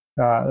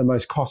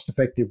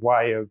cost-effective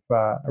way of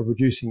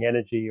reducing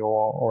energy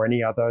or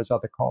any of those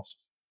other costs.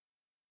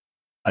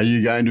 Are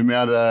you going to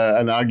mount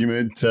an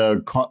argument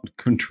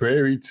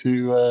contrary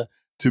to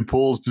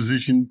Paul's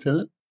position,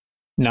 Tenet?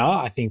 No,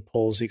 I think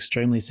Paul's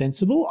extremely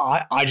sensible.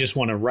 I just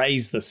want to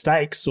raise the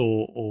stakes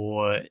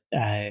or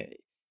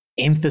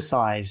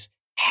emphasize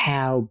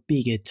how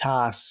big a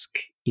task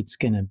it's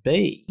going to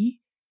be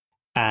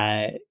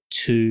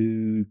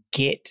to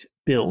get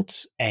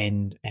built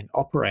and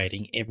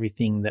operating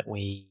everything that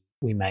we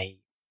may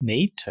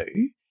need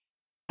to.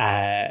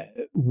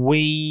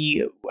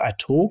 We are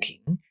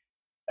talking,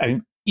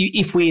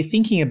 if we're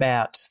thinking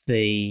about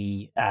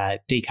the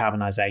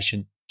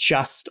decarbonisation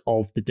just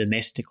of the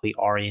domestically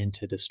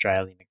oriented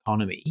Australian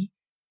economy,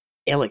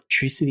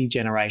 electricity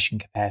generation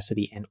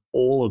capacity and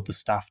all of the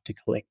stuff to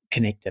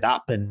connect it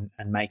up and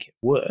make it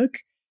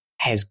work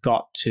has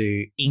got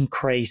to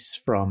increase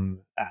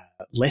from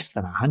less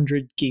than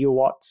 100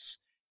 gigawatts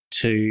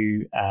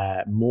to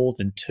more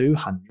than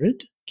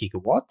 200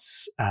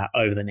 gigawatts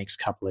over the next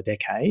couple of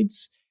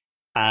decades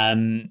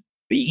in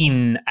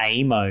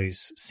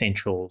AEMO's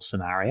central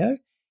scenario.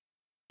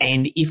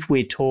 And if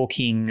we're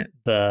talking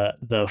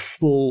the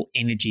full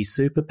energy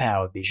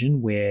superpower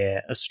vision,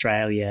 where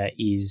Australia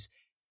is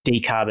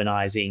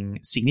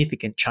decarbonising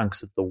significant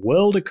chunks of the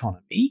world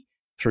economy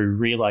through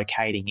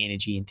relocating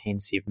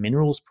energy-intensive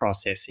minerals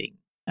processing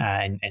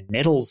and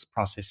metals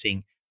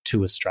processing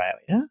to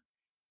Australia,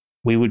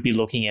 we would be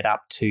looking at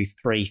up to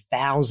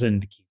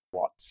 3,000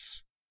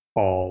 gigawatts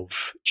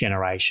of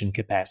generation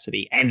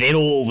capacity, and then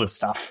all the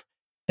stuff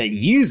that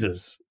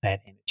uses that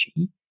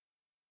energy.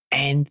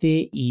 And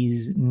there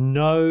is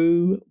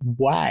no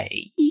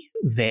way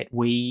that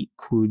we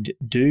could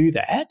do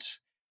that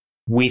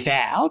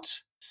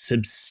without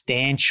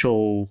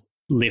substantial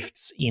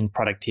lifts in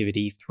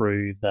productivity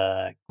through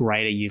the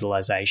greater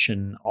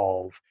utilisation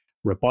of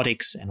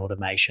robotics and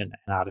automation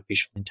and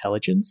artificial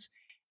intelligence,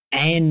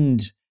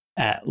 and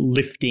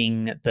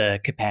lifting the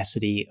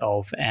capacity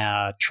of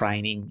our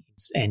training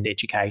and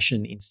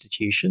education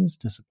institutions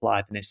to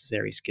supply the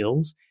necessary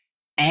skills,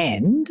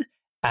 and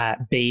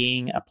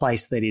being a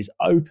place that is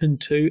open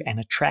to and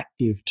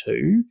attractive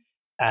to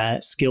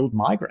skilled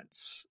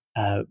migrants.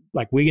 We're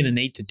going to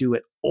need to do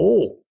it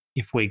all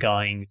if we're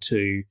going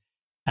to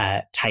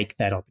take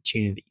that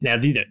opportunity. Now,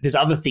 there's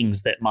other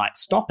things that might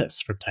stop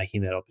us from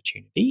taking that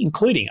opportunity,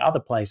 including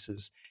other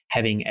places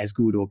having as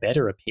good or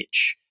better a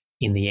pitch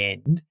in the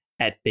end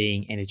at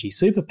being energy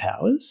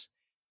superpowers.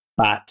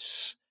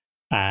 But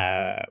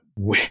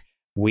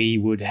we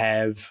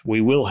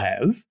will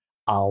have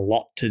a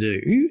lot to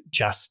do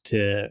just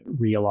to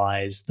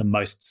realise the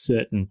most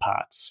certain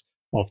parts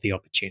of the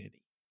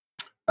opportunity.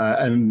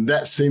 And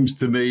that seems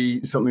to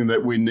me something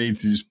that we need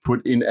to just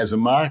put in as a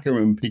marker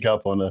and pick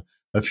up on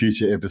a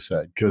future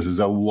episode, because there's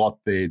a lot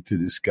there to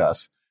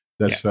discuss.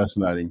 That's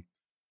fascinating.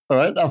 All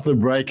right, after the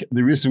break,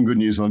 there is some good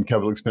news on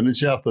capital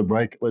expenditure. After the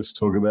break, let's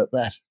talk about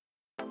that.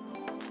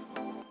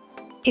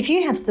 If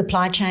you have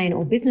supply chain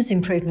or business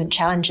improvement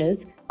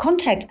challenges,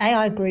 contact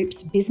AI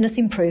Group's Business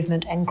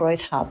Improvement and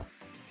Growth Hub.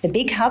 The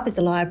Big Hub is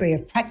a library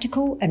of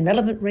practical and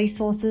relevant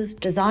resources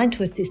designed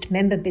to assist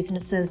member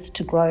businesses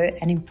to grow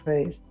and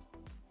improve.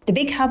 The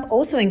Big Hub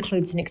also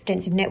includes an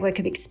extensive network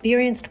of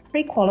experienced,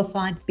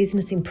 pre-qualified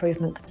business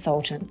improvement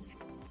consultants.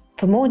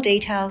 For more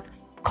details,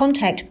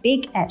 contact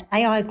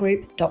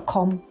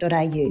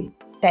big@aigroup.com.au.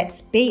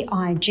 That's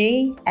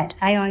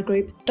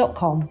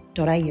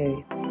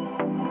big@aigroup.com.au.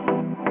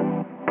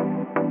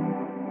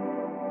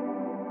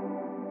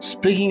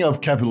 Speaking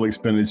of capital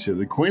expenditure,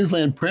 the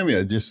Queensland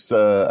Premier just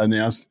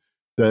announced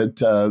that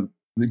the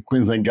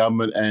Queensland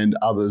Government and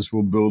others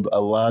will build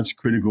a large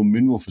critical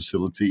mineral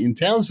facility in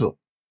Townsville.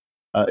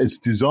 It's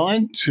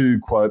designed to,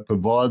 quote,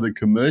 provide the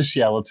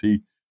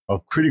commerciality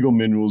of critical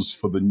minerals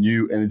for the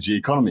new energy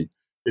economy.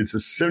 It's a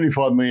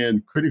 $75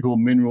 million critical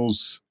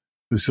minerals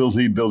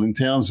facility built in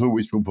Townsville,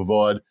 which will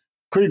provide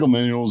critical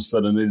minerals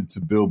that are needed to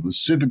build the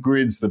super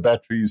grids, the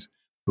batteries,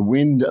 the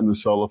wind and the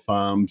solar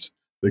farms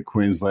that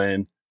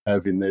Queensland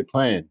have in their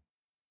plan.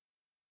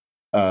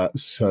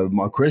 So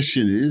my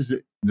question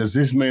is, does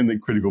this mean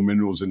that critical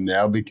minerals are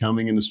now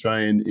becoming an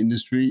Australian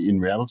industry in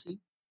reality?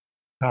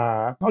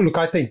 Look,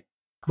 Australia's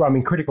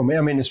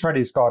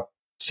got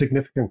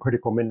significant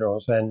critical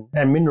minerals and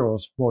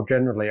minerals more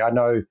generally. I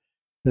know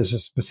there's a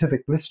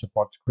specific list of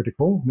what's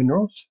critical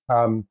minerals,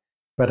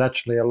 but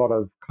actually a lot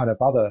of kind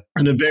of other...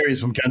 And it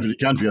varies from country to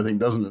country, I think,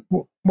 doesn't it?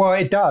 Well,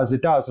 it does.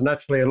 And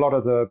actually a lot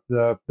of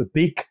the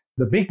big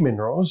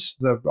minerals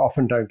that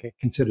often don't get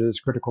considered as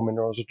critical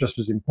minerals are just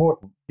as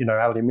important.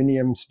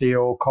 Aluminium,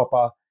 steel,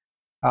 copper,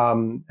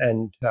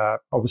 and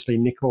obviously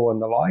nickel and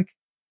the like.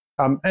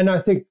 And I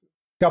think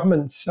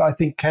governments,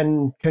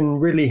 can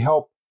really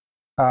help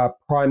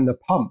prime the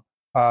pump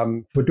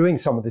for doing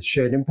some of this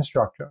shared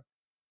infrastructure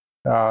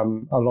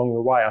along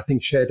the way. I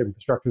think shared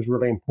infrastructure is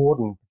really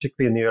important,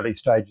 particularly in the early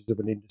stages of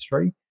an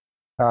industry,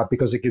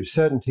 because it gives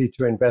certainty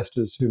to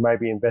investors who may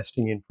be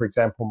investing in, for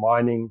example,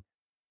 mining.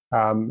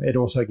 It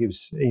also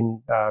gives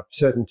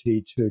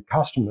certainty to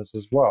customers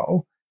as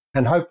well.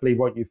 And hopefully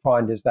what you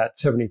find is that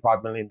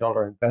 $75 million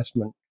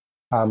investment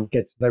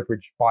gets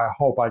leveraged by a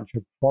whole bunch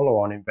of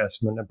follow-on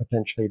investment and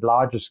potentially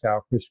larger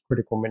scale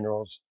critical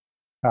minerals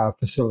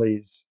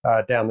facilities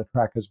down the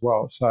track as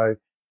well. So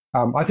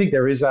I think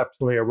there is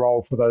absolutely a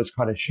role for those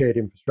kind of shared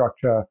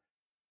infrastructure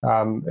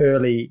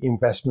early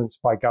investments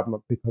by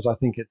government, because I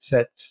think it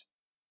sets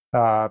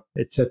a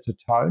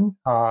tone.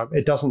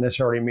 It doesn't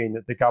necessarily mean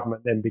that the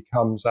government then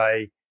becomes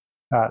the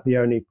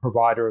only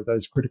provider of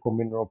those critical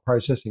mineral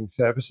processing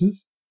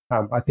services.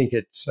 I think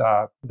it's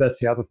that's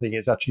the other thing,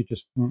 is actually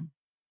just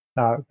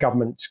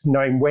governments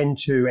knowing when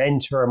to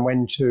enter and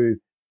when to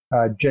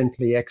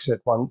gently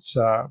exit once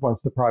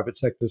the private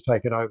sector's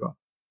taken over.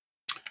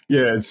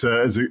 Yeah, it's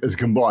as a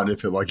combined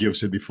effort, like you've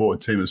said before,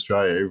 Team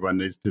Australia, everyone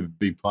needs to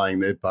be playing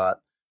their part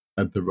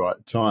at the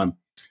right time.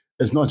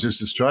 It's not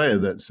just Australia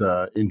that's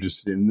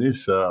interested in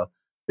this.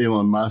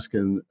 Elon Musk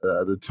and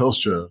the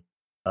Telstra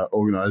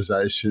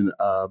organisation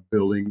are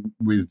building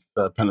with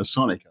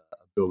Panasonic,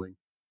 building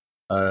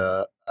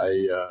a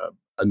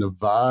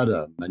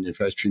Nevada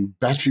manufacturing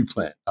battery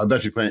plant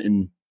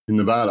in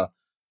Nevada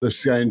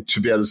that's going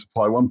to be able to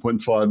supply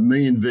 1.5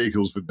 million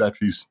vehicles with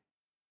batteries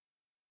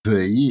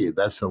per year.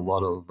 That's a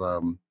lot of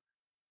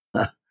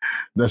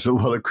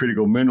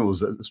critical minerals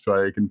that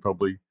Australia can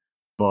probably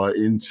buy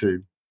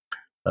into.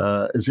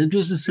 It's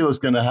interesting to see what's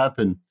going to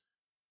happen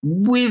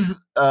with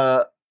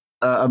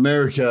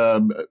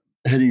America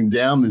heading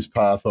down this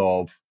path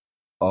of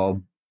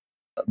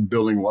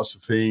building lots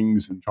of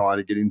things and trying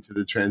to get into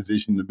the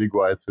transition in a big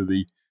way through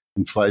the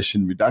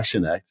Inflation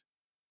Reduction Act.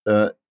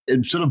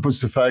 It sort of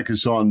puts the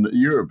focus on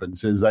Europe and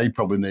says they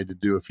probably need to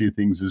do a few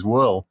things as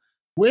well.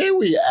 Where are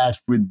we at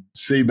with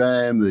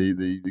CBAM,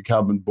 the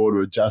carbon border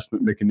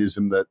adjustment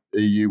mechanism that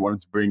the EU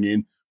wanted to bring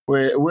in?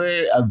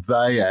 Where are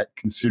they at,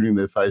 considering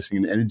they're facing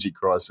an energy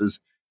crisis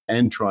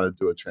and trying to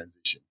do a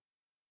transition?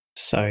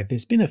 So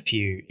there's been a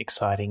few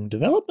exciting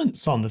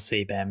developments on the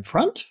CBAM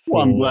front.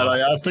 Well, I'm glad I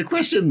asked the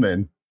question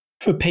then.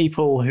 For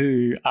people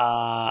who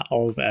are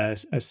of a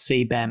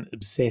CBAM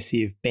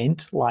obsessive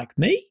bent like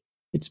me,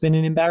 it's been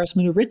an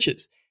embarrassment of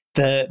riches.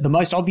 The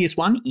most obvious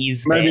one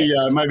is maybe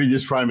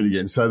just frame it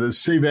again. So the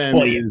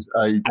CBAM is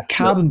a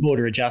carbon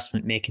border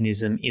adjustment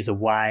mechanism is a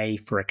way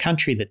for a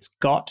country that's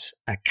got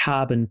a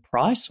carbon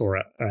price or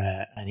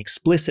an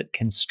explicit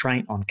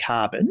constraint on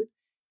carbon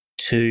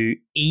to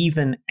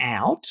even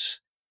out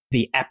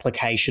the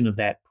application of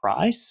that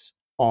price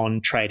on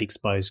trade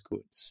exposed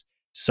goods.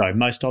 So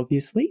most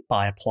obviously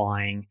by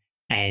applying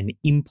an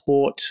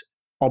import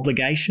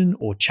obligation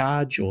or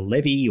charge or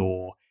levy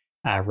or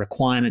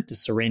requirement to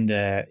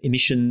surrender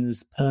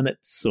emissions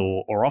permits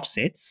or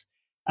offsets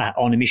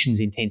on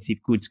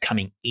emissions-intensive goods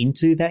coming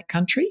into that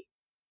country,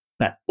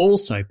 but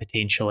also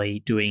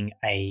potentially doing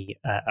a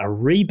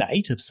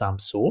rebate of some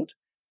sort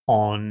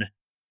on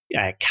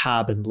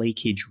carbon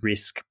leakage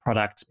risk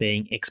products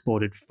being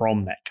exported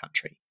from that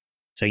country.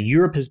 So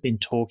Europe has been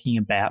talking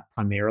about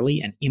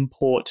primarily an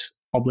import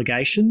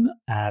obligation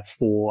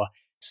for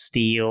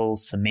steel,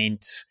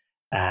 cement,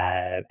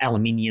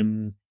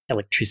 aluminium,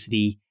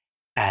 electricity,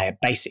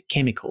 basic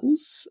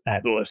chemicals,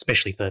 or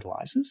especially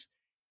fertilizers.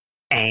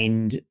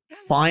 And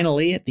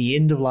finally, at the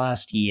end of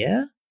last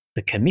year,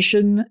 the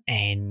Commission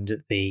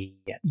and the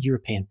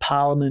European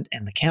Parliament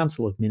and the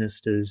Council of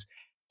Ministers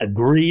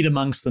agreed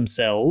amongst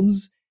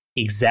themselves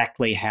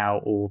exactly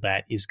how all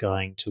that is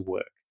going to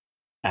work.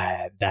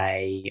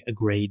 They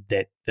agreed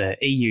that the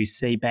EU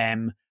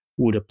CBAM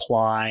would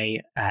apply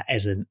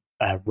as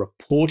a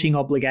reporting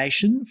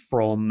obligation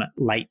from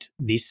late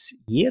this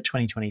year,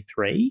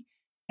 2023,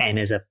 and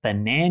as a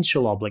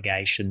financial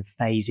obligation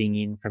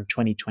phasing in from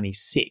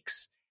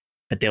 2026.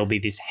 But there'll be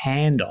this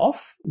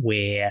handoff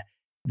where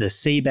the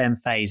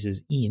CBAM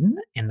phases in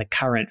and the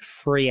current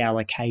free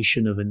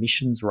allocation of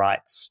emissions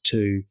rights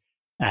to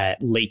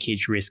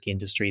leakage risk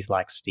industries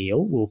like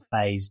steel will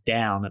phase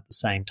down at the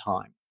same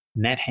time.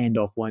 And that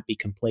handoff won't be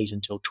complete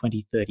until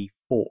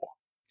 2034.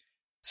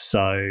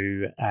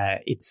 So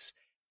it's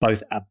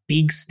both a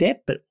big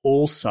step, but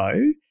also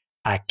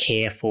a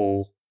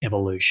careful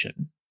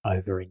evolution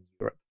over in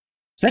Europe.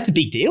 So that's a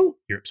big deal.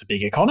 Europe's a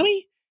big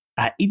economy.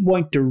 It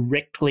won't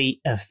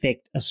directly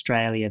affect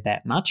Australia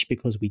that much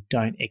because we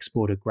don't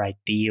export a great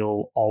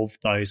deal of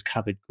those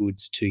covered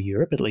goods to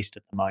Europe, at least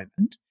at the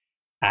moment,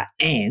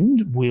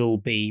 and will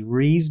be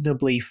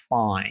reasonably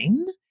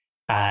fine,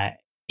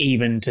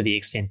 even to the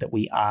extent that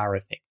we are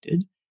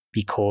affected,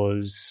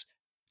 because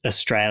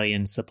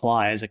Australian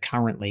suppliers are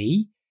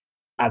currently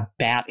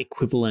about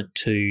equivalent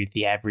to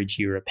the average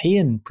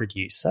European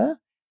producer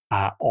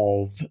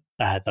of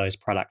those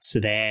products. So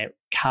their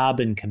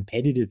carbon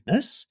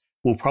competitiveness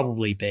will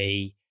probably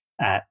be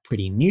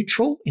pretty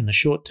neutral in the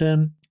short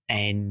term,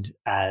 and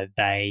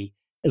they,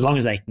 as long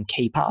as they can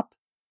keep up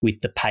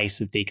with the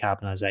pace of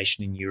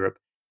decarbonisation in Europe,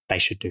 they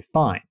should do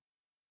fine.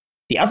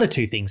 The other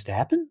two things to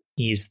happen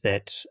is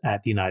that the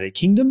United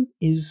Kingdom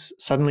is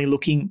suddenly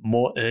looking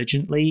more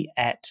urgently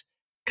at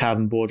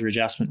carbon border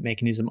adjustment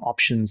mechanism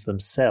options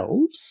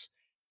themselves,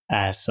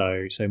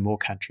 so more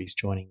countries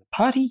joining the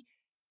party.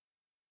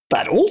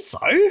 But also,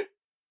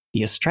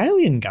 the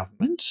Australian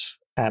government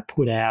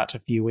put out a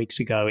few weeks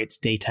ago its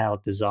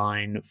detailed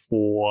design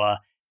for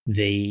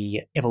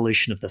the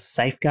evolution of the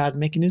safeguard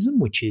mechanism,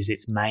 which is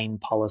its main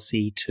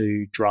policy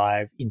to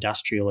drive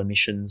industrial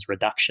emissions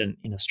reduction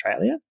in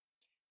Australia.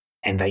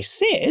 And they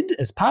said,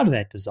 as part of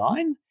that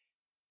design,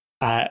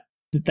 that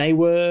they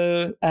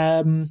were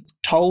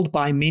told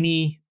by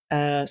many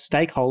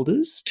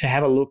stakeholders to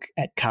have a look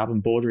at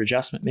carbon border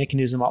adjustment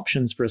mechanism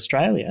options for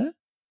Australia,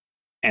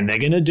 and they're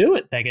going to do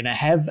it. They're going to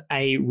have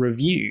a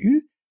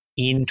review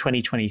in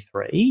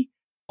 2023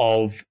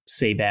 of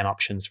CBAM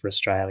options for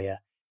Australia.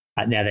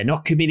 Now, they're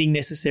not committing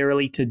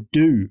necessarily to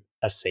do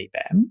a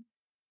CBAM,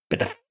 but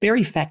the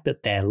very fact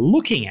that they're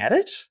looking at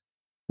it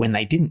when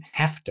they didn't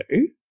have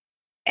to,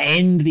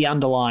 and the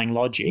underlying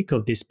logic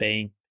of this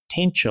being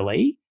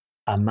potentially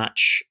a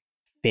much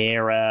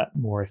fairer,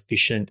 more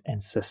efficient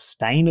and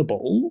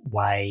sustainable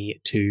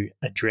way to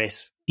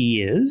address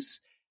fears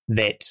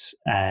that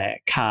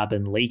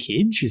carbon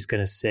leakage is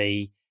going to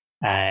see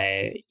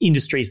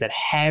industries that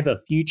have a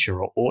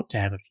future or ought to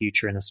have a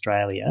future in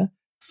Australia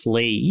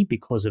flee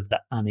because of the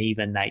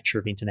uneven nature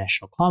of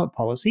international climate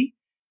policy.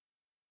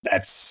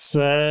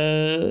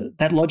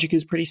 That logic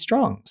is pretty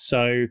strong.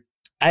 So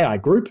AI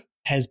Group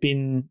has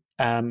been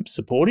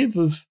supportive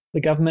of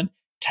the government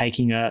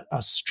taking a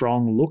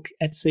strong look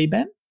at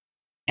CBAM,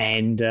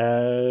 and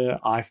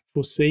I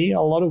foresee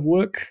a lot of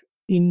work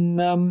in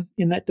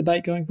that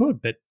debate going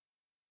forward. But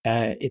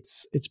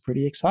it's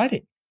pretty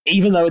exciting.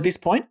 Even though at this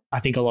point, I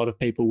think a lot of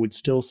people would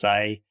still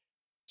say,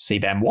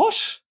 CBAM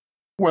what?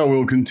 Well,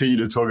 we'll continue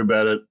to talk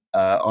about it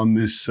on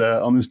this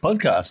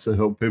podcast to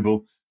help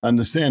people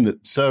understand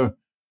it. So,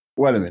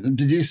 wait a minute.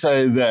 Did you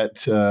say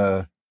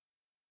that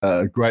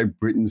Great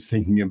Britain's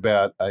thinking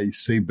about a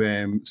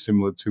CBAM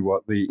similar to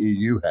what the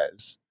EU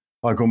has?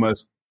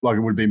 Almost like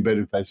it would have been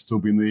better if they'd still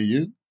been in the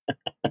EU?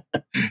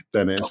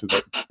 Don't answer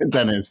that.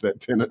 Don't answer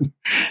that, Tennant.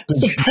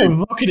 It's a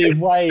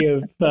provocative way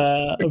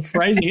of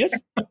phrasing it.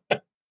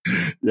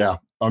 Yeah,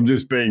 I'm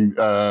just being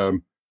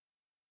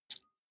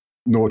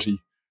naughty.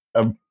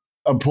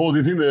 Paul, do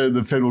you think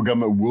the federal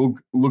government will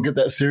look at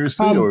that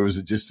seriously, or is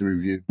it just a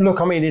review? Look,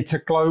 I mean, it's a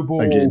global,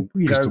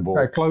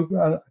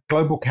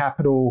 global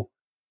capital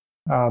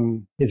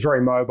is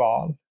very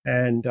mobile,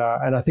 and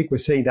I think we're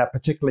seeing that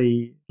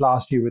particularly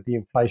last year with the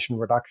Inflation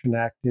Reduction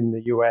Act in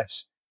the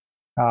US.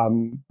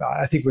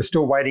 I think we're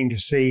still waiting to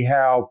see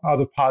how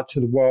other parts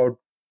of the world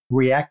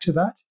react to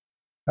that,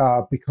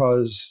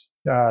 because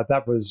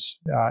that was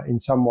in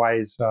some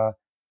ways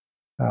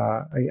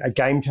a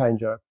game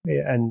changer,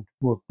 and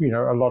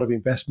a lot of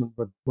investment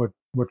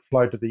would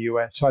flow to the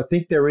US. So I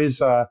think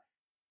there's a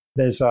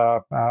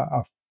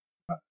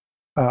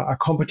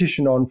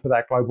competition on for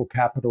that global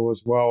capital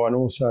as well, and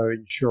also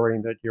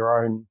ensuring that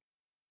your own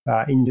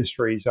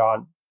industries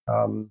aren't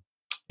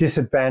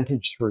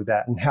disadvantaged through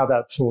that, and how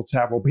that sorts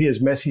out will be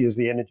as messy as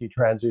the energy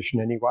transition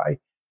anyway.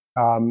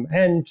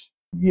 And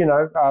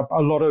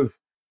a lot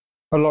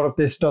of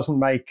this doesn't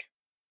make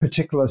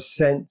particular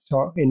sense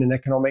in an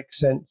economic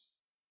sense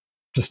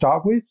to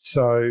start with.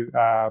 So,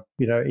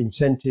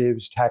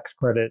 incentives, tax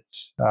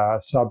credits,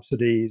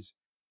 subsidies,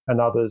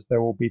 and others,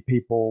 there will be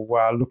people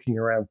looking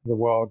around for the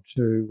world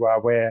to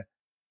where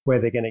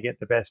they're going to get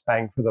the best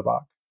bang for the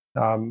buck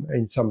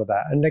in some of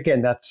that. And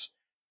again, that's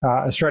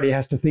Australia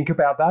has to think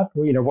about that.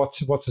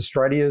 What's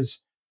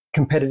Australia's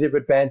competitive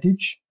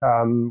advantage?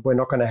 We're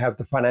not going to have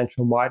the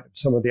financial might of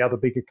some of the other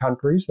bigger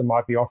countries that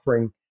might be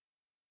offering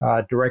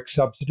direct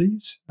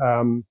subsidies,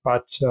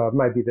 but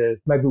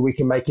maybe we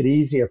can make it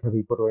easier for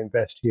people to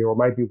invest here, or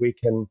maybe we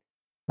can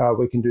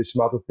do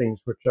some other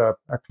things which are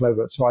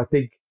clever. So I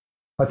think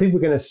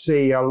we're going to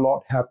see a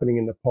lot happening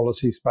in the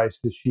policy space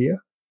this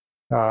year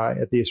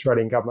at the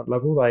Australian government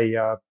level.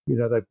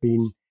 They've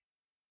been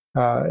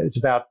it's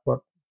about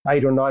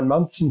 8 or 9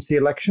 months since the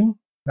election.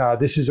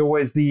 This is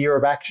always the year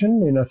of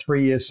action in a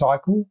 3-year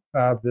cycle,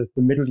 the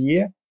middle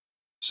year.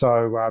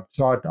 So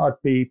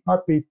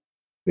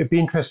it'd be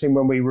interesting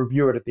when we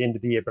review it at the end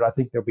of the year, but I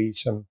think there'll be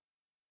some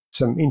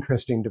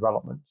interesting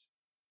developments.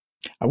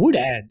 I would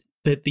add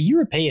that the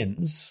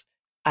Europeans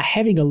are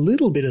having a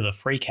little bit of a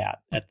freak out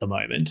at the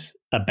moment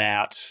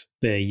about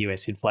the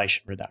US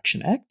Inflation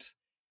Reduction Act.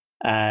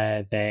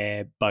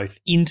 They're both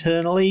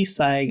internally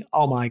saying,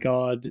 oh my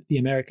God, the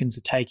Americans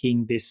are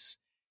taking this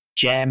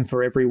jam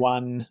for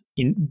everyone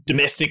in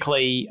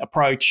domestically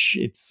approach.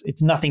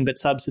 It's nothing but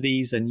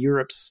subsidies, and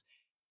Europe's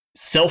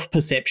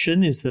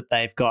self-perception is that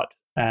they've got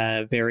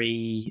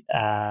very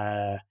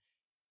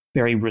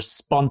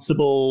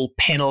responsible,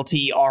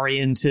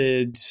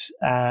 penalty-oriented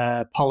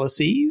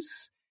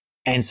policies.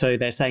 And so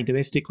they're saying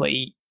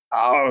domestically,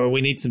 oh, we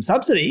need some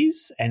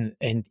subsidies. And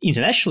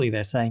internationally,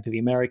 they're saying to the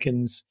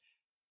Americans,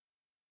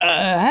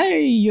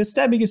 hey, you're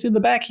stabbing us in the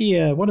back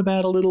here. What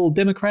about a little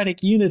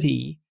democratic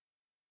unity?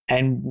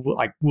 And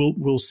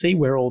we'll see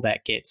where all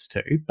that gets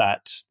to.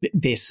 But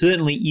there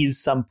certainly is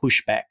some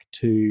pushback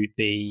to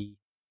the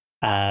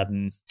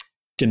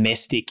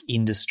domestic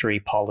industry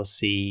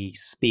policy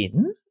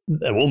spin,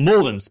 well,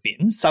 more than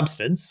spin,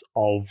 substance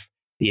of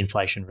the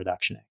Inflation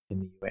Reduction Act in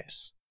the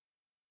US.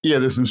 Yeah,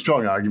 there's some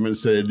strong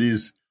arguments that it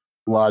is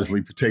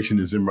largely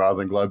protectionism rather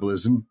than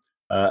globalism.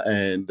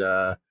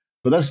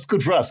 But that's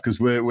good for us because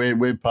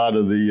we're part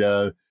of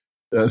the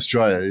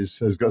Australia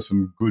has got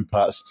some good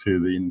parts to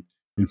the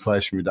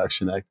Inflation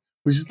Reduction Act,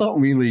 which is not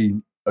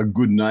really a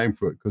good name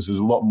for it because there's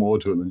a lot more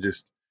to it than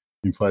just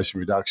inflation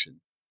reduction.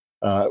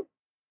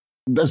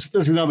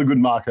 That's another good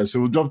marker. So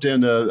we'll drop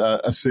down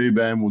to a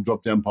CBAM, we'll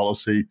drop down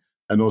policy,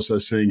 and also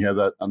seeing how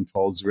that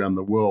unfolds around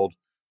the world.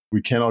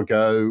 We cannot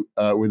go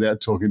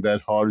without talking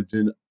about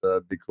hydrogen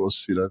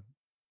because,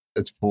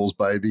 it's Paul's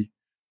baby.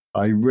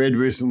 I read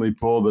recently,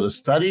 Paul, that a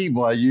study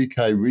by a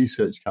UK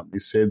research company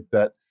said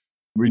that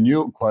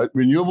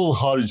renewable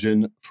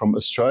hydrogen from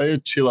Australia,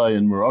 Chile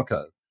and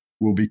Morocco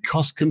will be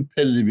cost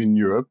competitive in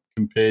Europe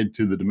compared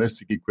to the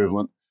domestic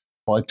equivalent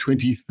by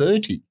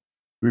 2030.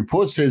 The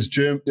report says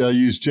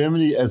used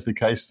Germany as the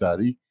case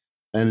study,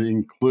 and it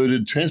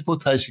included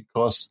transportation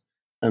costs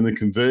and the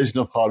conversion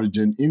of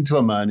hydrogen into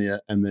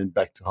ammonia and then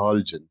back to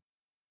hydrogen.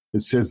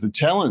 It says the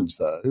challenge,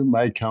 though,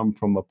 may come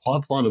from a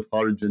pipeline of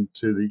hydrogen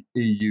to the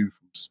EU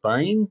from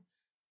Spain,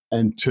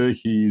 and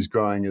Turkey is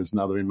growing as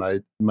another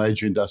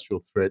major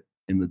industrial threat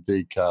in the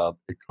decarb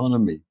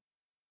economy.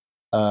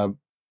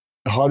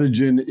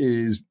 Hydrogen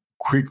is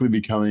quickly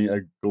becoming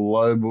a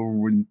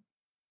global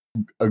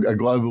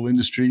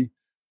industry.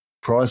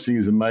 Pricing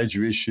is a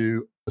major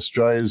issue.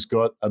 Australia's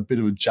got a bit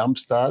of a jump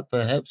start,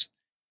 perhaps,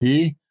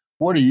 here.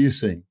 What are you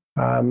seeing?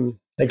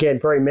 Again,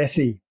 very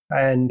messy.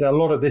 And a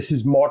lot of this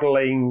is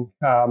modelling,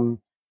 not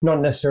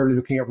necessarily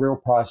looking at real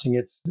pricing.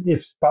 It's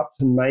ifs, buts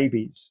and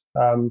maybes.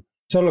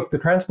 So, look, the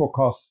transport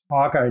costs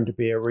are going to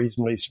be a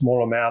reasonably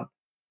small amount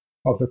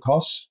of the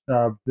costs.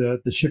 The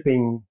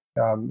shipping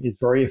is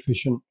very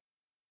efficient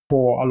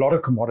for a lot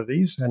of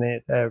commodities,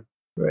 and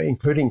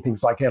including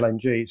things like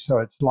LNG. So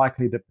it's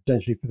likely that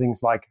potentially for things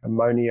like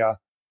ammonia,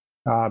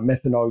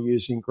 methanol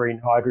using green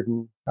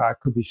hydrogen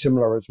could be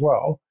similar as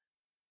well.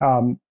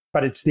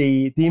 But it's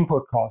the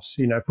input costs.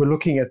 If we're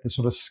looking at the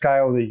sort of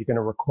scale that you're going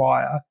to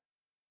require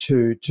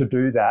to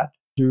do that,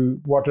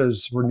 what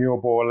does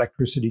renewable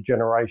electricity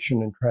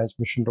generation and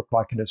transmission look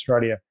like in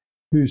Australia?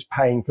 Who's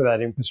paying for that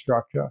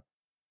infrastructure?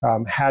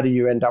 How do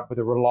you end up with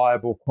a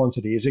reliable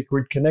quantity? Is it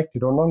grid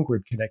connected or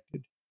non-grid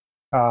connected?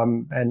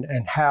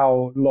 And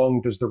how long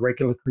does the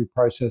regulatory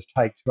process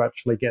take to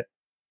actually get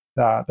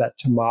that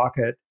to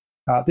market?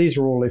 These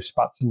are all ifs,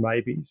 buts, and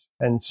maybes.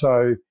 And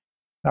so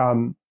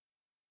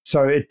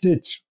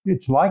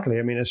it's likely.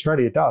 I mean,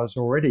 Australia does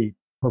already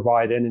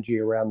provide energy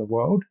around the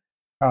world.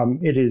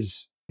 It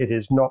is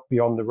not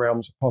beyond the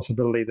realms of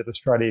possibility that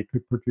Australia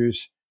could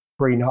produce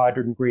green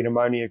hydrogen, green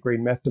ammonia,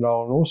 green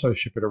methanol, and also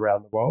ship it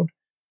around the world.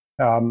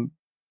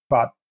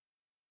 But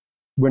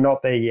we're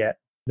not there yet.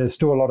 There's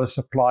still a lot of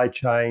supply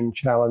chain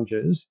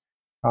challenges,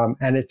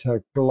 and it's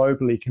a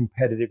globally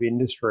competitive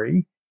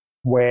industry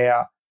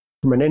where,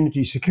 from an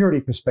energy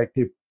security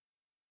perspective,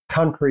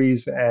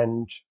 countries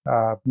and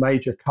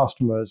major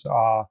customers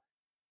are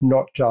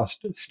not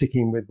just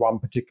sticking with one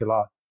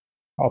particular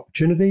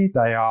opportunity.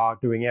 They are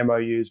doing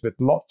MOUs with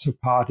lots of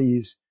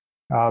parties,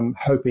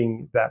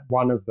 hoping that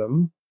one of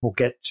them will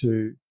get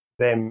to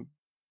them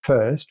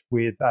first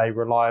with a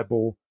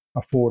reliable,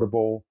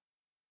 affordable,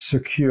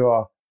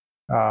 secure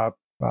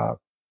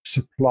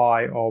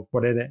supply of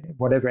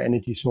whatever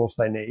energy source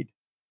they need.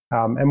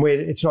 And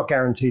it's not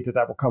guaranteed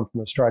that will come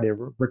from Australia,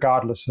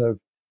 regardless of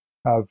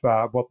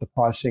what the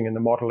pricing and the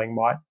modelling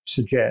might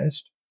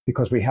suggest,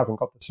 because we haven't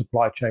got the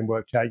supply chain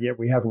worked out yet.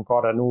 We haven't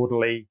got an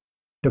orderly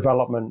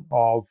development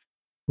of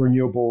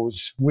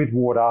renewables with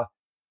water,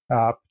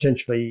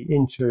 potentially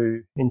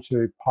into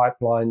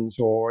pipelines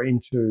or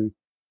into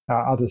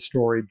other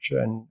storage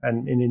and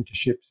into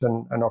ships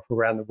and off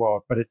around the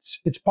world. But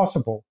it's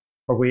possible,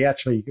 but we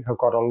actually have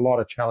got a lot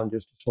of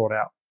challenges to sort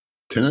out.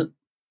 Tennant?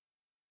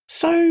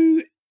 So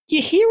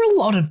you hear a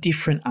lot of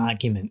different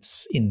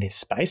arguments in this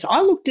space.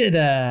 I looked at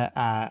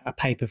a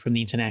paper from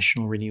the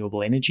International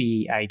Renewable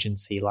Energy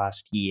Agency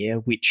last year,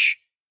 which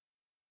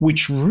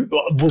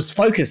was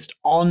focused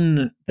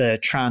on the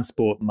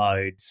transport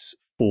modes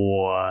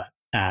for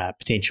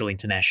potential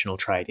international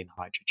trade in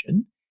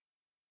hydrogen,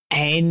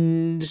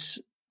 and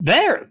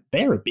they're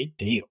a big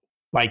deal.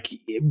 Like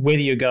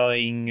whether you're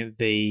going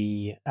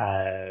the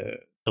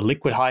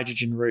liquid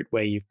hydrogen route,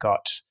 where you've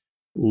got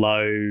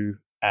low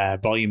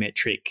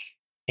volumetric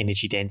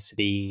energy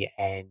density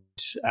and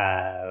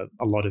a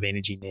lot of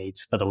energy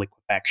needs for the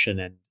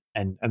liquefaction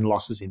and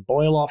losses in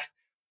boil off,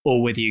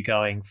 or whether you're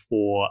going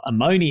for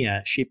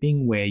ammonia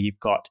shipping, where you've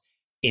got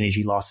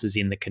energy losses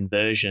in the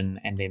conversion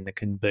and then the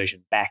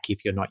conversion back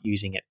if you're not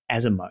using it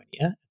as ammonia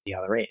at the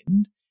other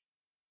end.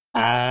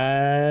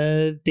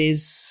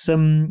 There's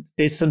some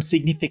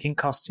significant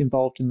costs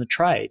involved in the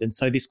trade. And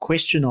so this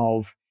question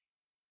of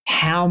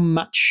how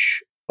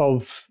much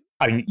of,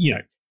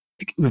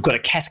 we've got a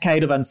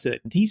cascade of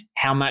uncertainties.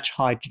 How much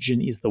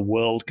hydrogen is the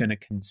world going to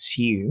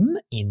consume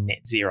in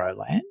net zero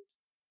land?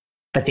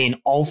 But then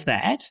of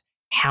that,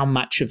 how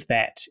much of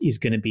that is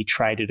going to be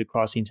traded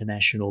across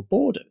international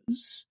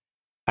borders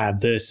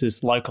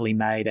versus locally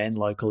made and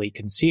locally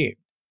consumed?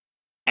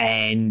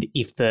 And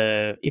if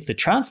the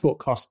transport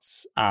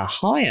costs are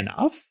high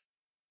enough,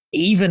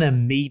 even a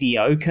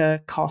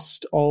mediocre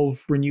cost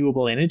of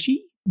renewable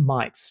energy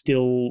might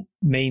still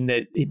mean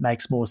that it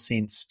makes more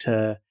sense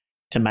to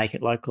make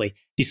it locally.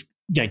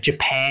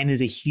 Japan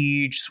is a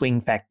huge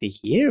swing factor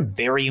here, a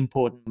very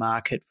important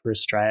market for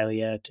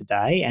Australia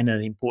today, and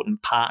an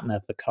important partner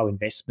for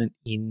co-investment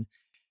in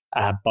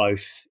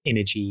both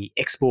energy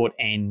export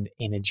and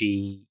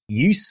energy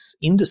use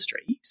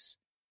industries.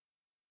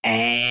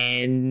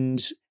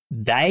 And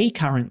they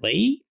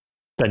currently,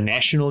 the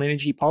National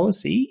Energy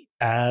Policy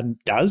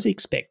does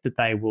expect that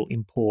they will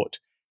import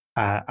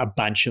a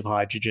bunch of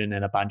hydrogen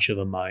and a bunch of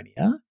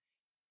ammonia.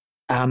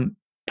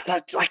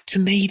 But to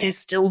me, there's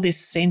still this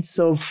sense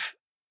of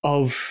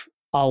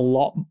a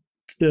lot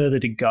further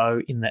to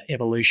go in the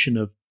evolution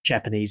of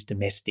Japanese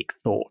domestic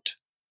thought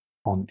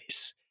on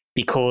this,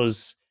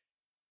 because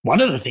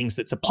one of the things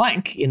that's a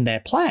plank in their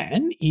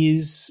plan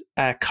is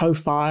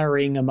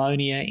co-firing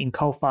ammonia in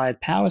coal-fired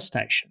power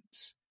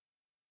stations.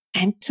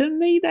 And to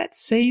me, that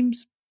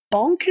seems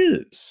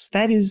bonkers.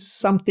 That is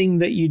something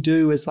that you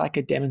do as like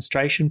a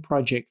demonstration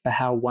project for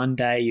how one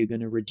day you're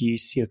going to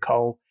reduce your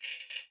coal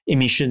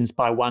emissions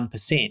by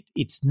 1%.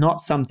 It's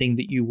not something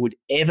that you would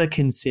ever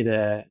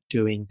consider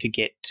doing to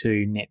get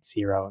to net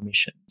zero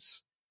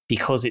emissions,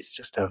 because it's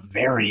just a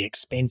very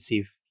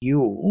expensive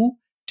fuel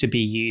to be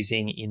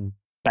using in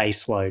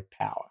baseload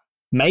power.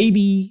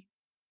 Maybe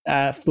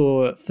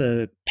for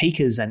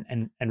peakers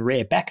and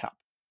rare backup,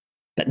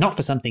 but not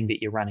for something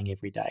that you're running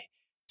every day.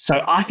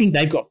 So I think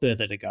they've got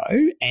further to go,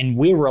 and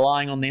we're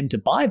relying on them to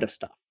buy the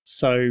stuff.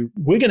 So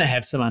we're going to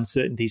have some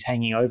uncertainties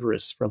hanging over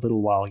us for a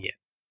little while yet.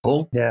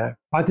 Paul? Yeah,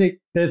 I think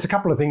there's a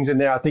couple of things in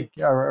there I think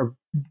are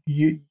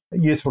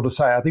useful to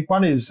say. I think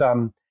one is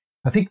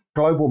I think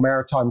global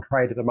maritime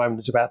trade at the moment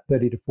is about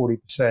 30 to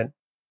 40%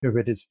 of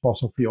it is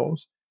fossil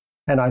fuels.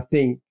 And I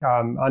think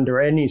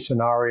under any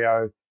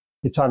scenario,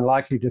 it's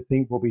unlikely to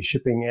think we'll be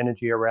shipping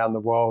energy around the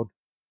world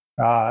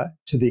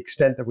to the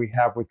extent that we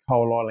have with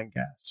coal, oil and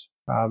gas.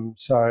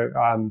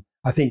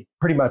 I think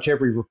pretty much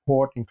every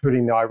report,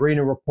 including the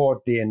IRENA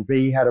report,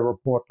 DNV had a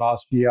report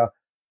last year, a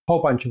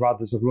whole bunch of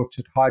others have looked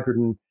at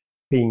hydrogen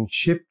being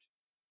shipped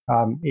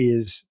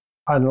is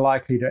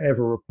unlikely to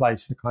ever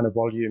replace the kind of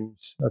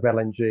volumes of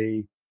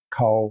LNG,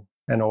 coal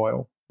and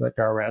oil that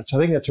go around. So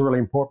I think that's a really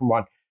important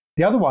one.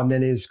 The other one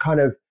then is kind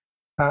of,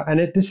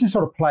 this is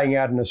sort of playing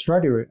out in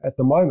Australia at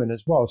the moment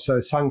as well.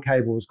 So Sun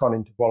Cable has gone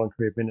into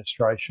voluntary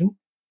administration.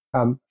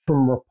 From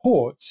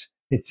reports,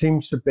 it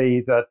seems to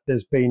be that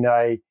there's been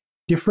a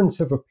difference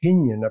of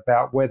opinion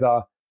about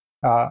whether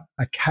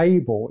a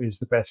cable is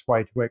the best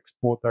way to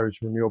export those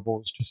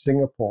renewables to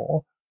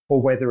Singapore,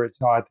 or whether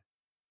it's either.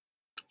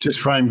 Just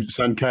frame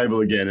Sun Cable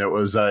again. It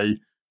was a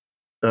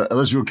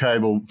electrical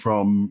cable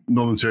from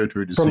Northern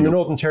Territory to Singapore. From the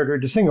Northern Territory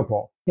to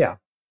Singapore, yeah.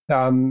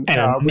 And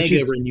a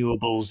mega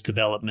renewables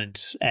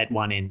development at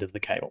one end of the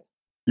cable.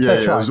 Yeah,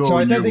 right. It was all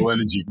renewable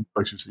energy,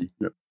 electricity.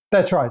 Yep.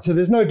 That's right. So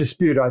there's no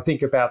dispute, I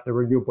think, about the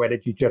renewable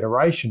energy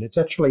generation. It's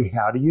actually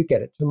how do you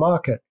get it to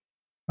market?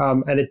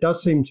 And it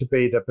does seem to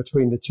be that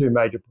between the two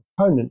major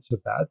proponents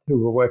of that, who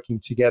were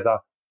working together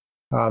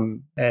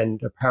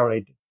and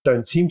apparently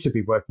don't seem to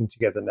be working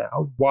together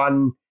now,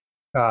 one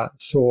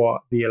saw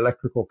the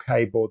electrical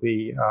cable,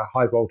 the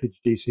high voltage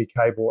DC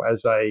cable,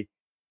 as the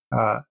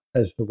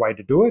way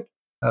to do it,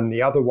 and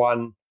the other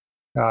one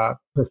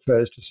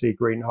prefers to see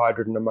green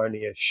hydrogen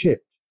ammonia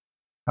shipped.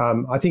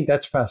 I think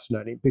that's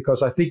fascinating,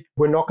 because I think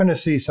we're not going to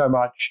see so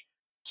much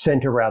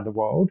sent around the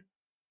world,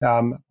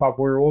 but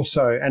we're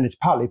also, and it's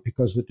partly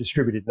because the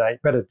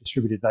better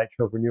distributed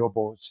nature of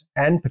renewables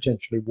and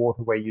potentially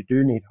water where you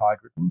do need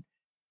hydrogen,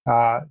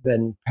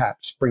 than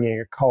perhaps bringing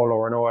a coal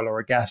or an oil or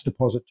a gas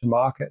deposit to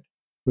market,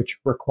 which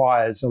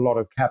requires a lot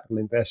of capital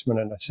investment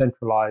and a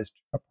centralized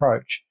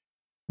approach.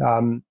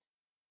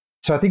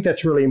 So I think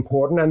that's really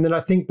important. And then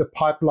I think the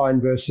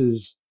pipeline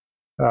versus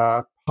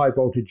high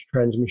voltage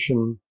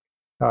transmission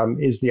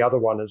is the other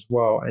one as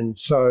well. And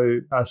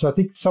so I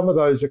think some of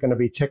those are going to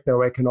be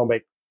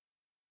techno-economic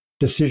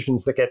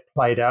decisions that get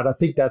played out. I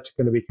think that's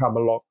going to become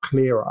a lot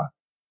clearer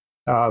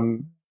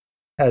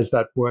as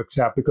that works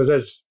out, because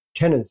as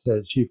Tennant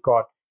says, you've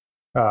got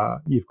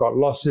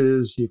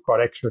losses, you've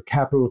got extra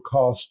capital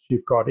costs,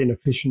 you've got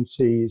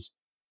inefficiencies,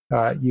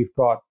 you've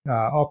got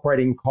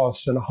operating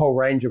costs and a whole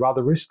range of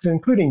other risks,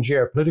 including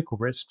geopolitical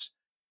risks.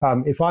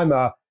 If I'm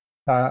a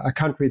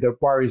country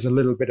that worries a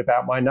little bit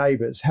about my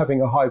neighbours,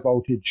 having a high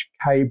voltage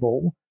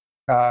cable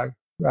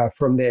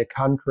from their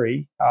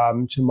country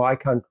to my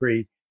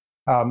country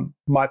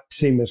might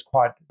seem as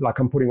quite like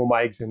I'm putting all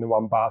my eggs in the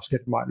one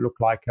basket. It might look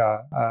like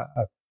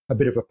a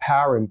bit of a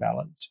power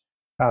imbalance.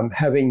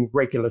 Having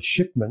regular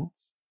shipments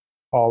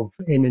of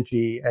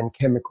energy and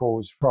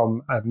chemicals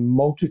from a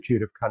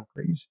multitude of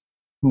countries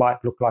might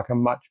look like a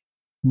much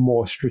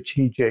more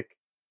strategic,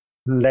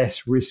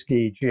 less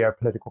risky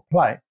geopolitical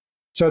play.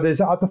 So there's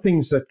other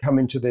things that come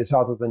into this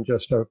other than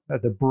just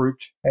the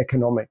brute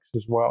economics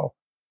as well,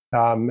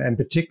 and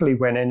particularly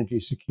when energy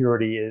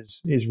security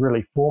is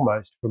really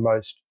foremost for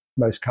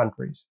most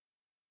countries.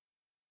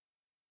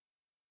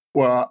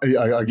 Well,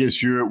 I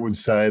guess Europe would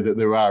say that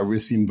there are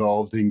risks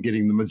involved in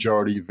getting the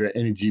majority of your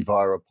energy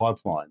via a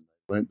pipeline.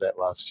 They learned that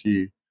last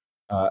year,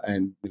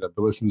 and the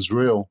lesson's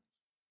real.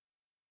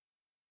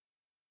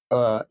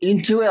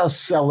 Into our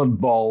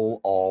salad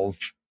bowl of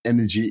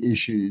energy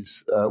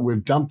issues,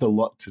 we've dumped a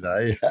lot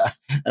today,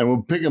 and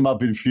we'll pick them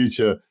up in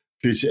future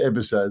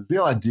episodes.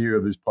 The idea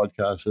of this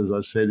podcast, as I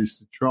said, is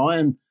to try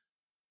and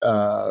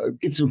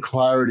get some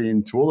clarity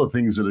into all the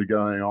things that are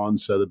going on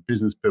so that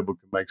business people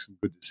can make some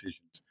good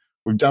decisions.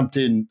 We've dumped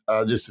in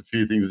just a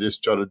few things I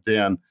just jotted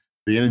down.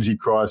 The energy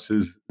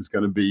crisis is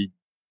going to be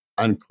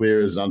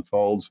unclear as it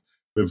unfolds.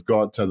 We've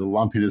got the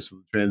lumpiness of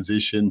the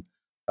transition.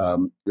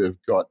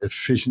 We've got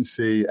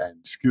efficiency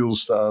and skill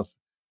stuff.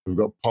 We've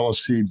got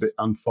policy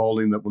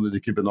unfolding that we'll need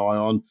to keep an eye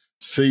on.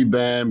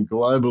 CBAM,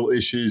 global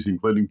issues,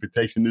 including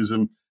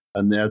protectionism,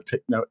 and now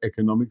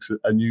techno-economics,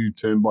 a new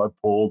term by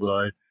Paul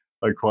that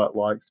I quite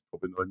like. It's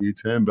probably not a new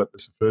term, but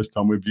it's the first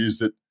time we've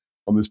used it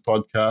on this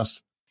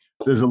podcast.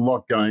 There's a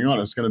lot going on.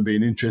 It's going to be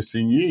an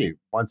interesting year.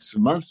 Once a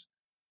month,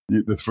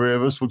 the three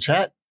of us will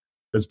chat.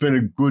 It's been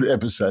a good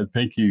episode.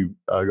 Thank you,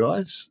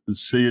 guys.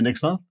 See you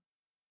next month.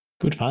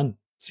 Good fun.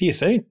 See you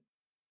soon.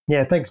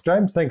 Yeah, thanks,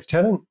 James. Thanks,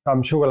 Tennant.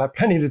 I'm sure we'll have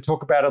plenty to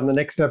talk about on the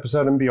next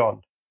episode and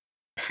beyond.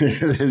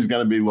 There's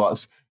going to be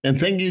lots. And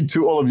thank you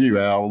to all of you,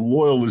 our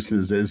loyal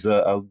listeners. There's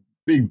a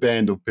big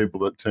band of people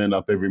that turn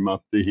up every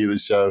month to hear the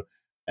show,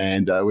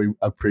 and we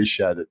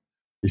appreciate it.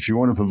 If you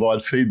want to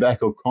provide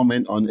feedback or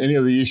comment on any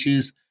of the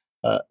issues,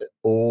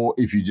 or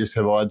if you just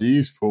have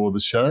ideas for the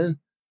show,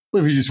 or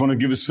if you just want to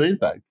give us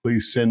feedback,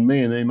 please send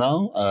me an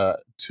email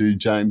to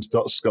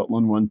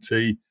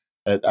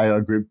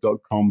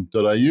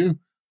james.scotland12@aigroup.com.au,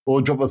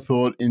 or drop a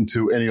thought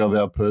into any of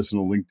our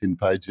personal LinkedIn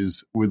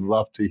pages. We'd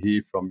love to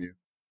hear from you.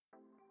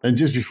 And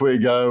just before you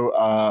go,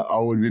 I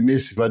would be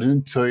remiss if I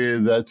didn't tell you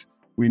that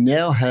we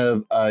now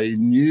have a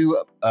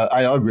new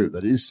AI Group,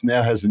 that is,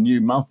 now has a new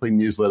monthly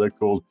newsletter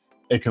called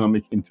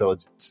Economic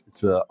Intelligence.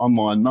 It's an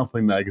online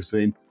monthly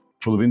magazine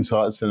full of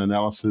insights and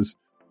analysis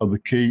of the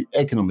key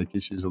economic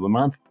issues of the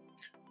month.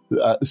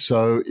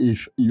 So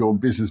if your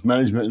business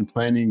management and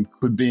planning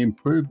could be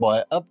improved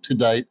by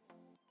up-to-date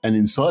and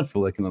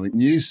insightful economic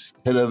news,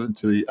 head over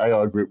to the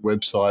AI Group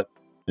website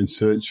and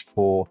search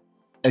for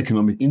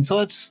Economic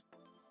Insights,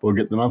 or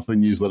get the monthly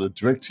newsletter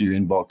direct to your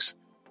inbox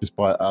just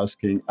by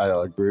asking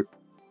AI Group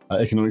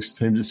economics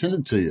team to send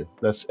it to you.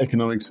 That's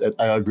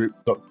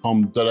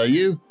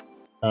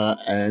economics@aigroup.com.au,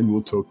 and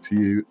we'll talk to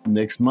you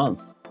next month.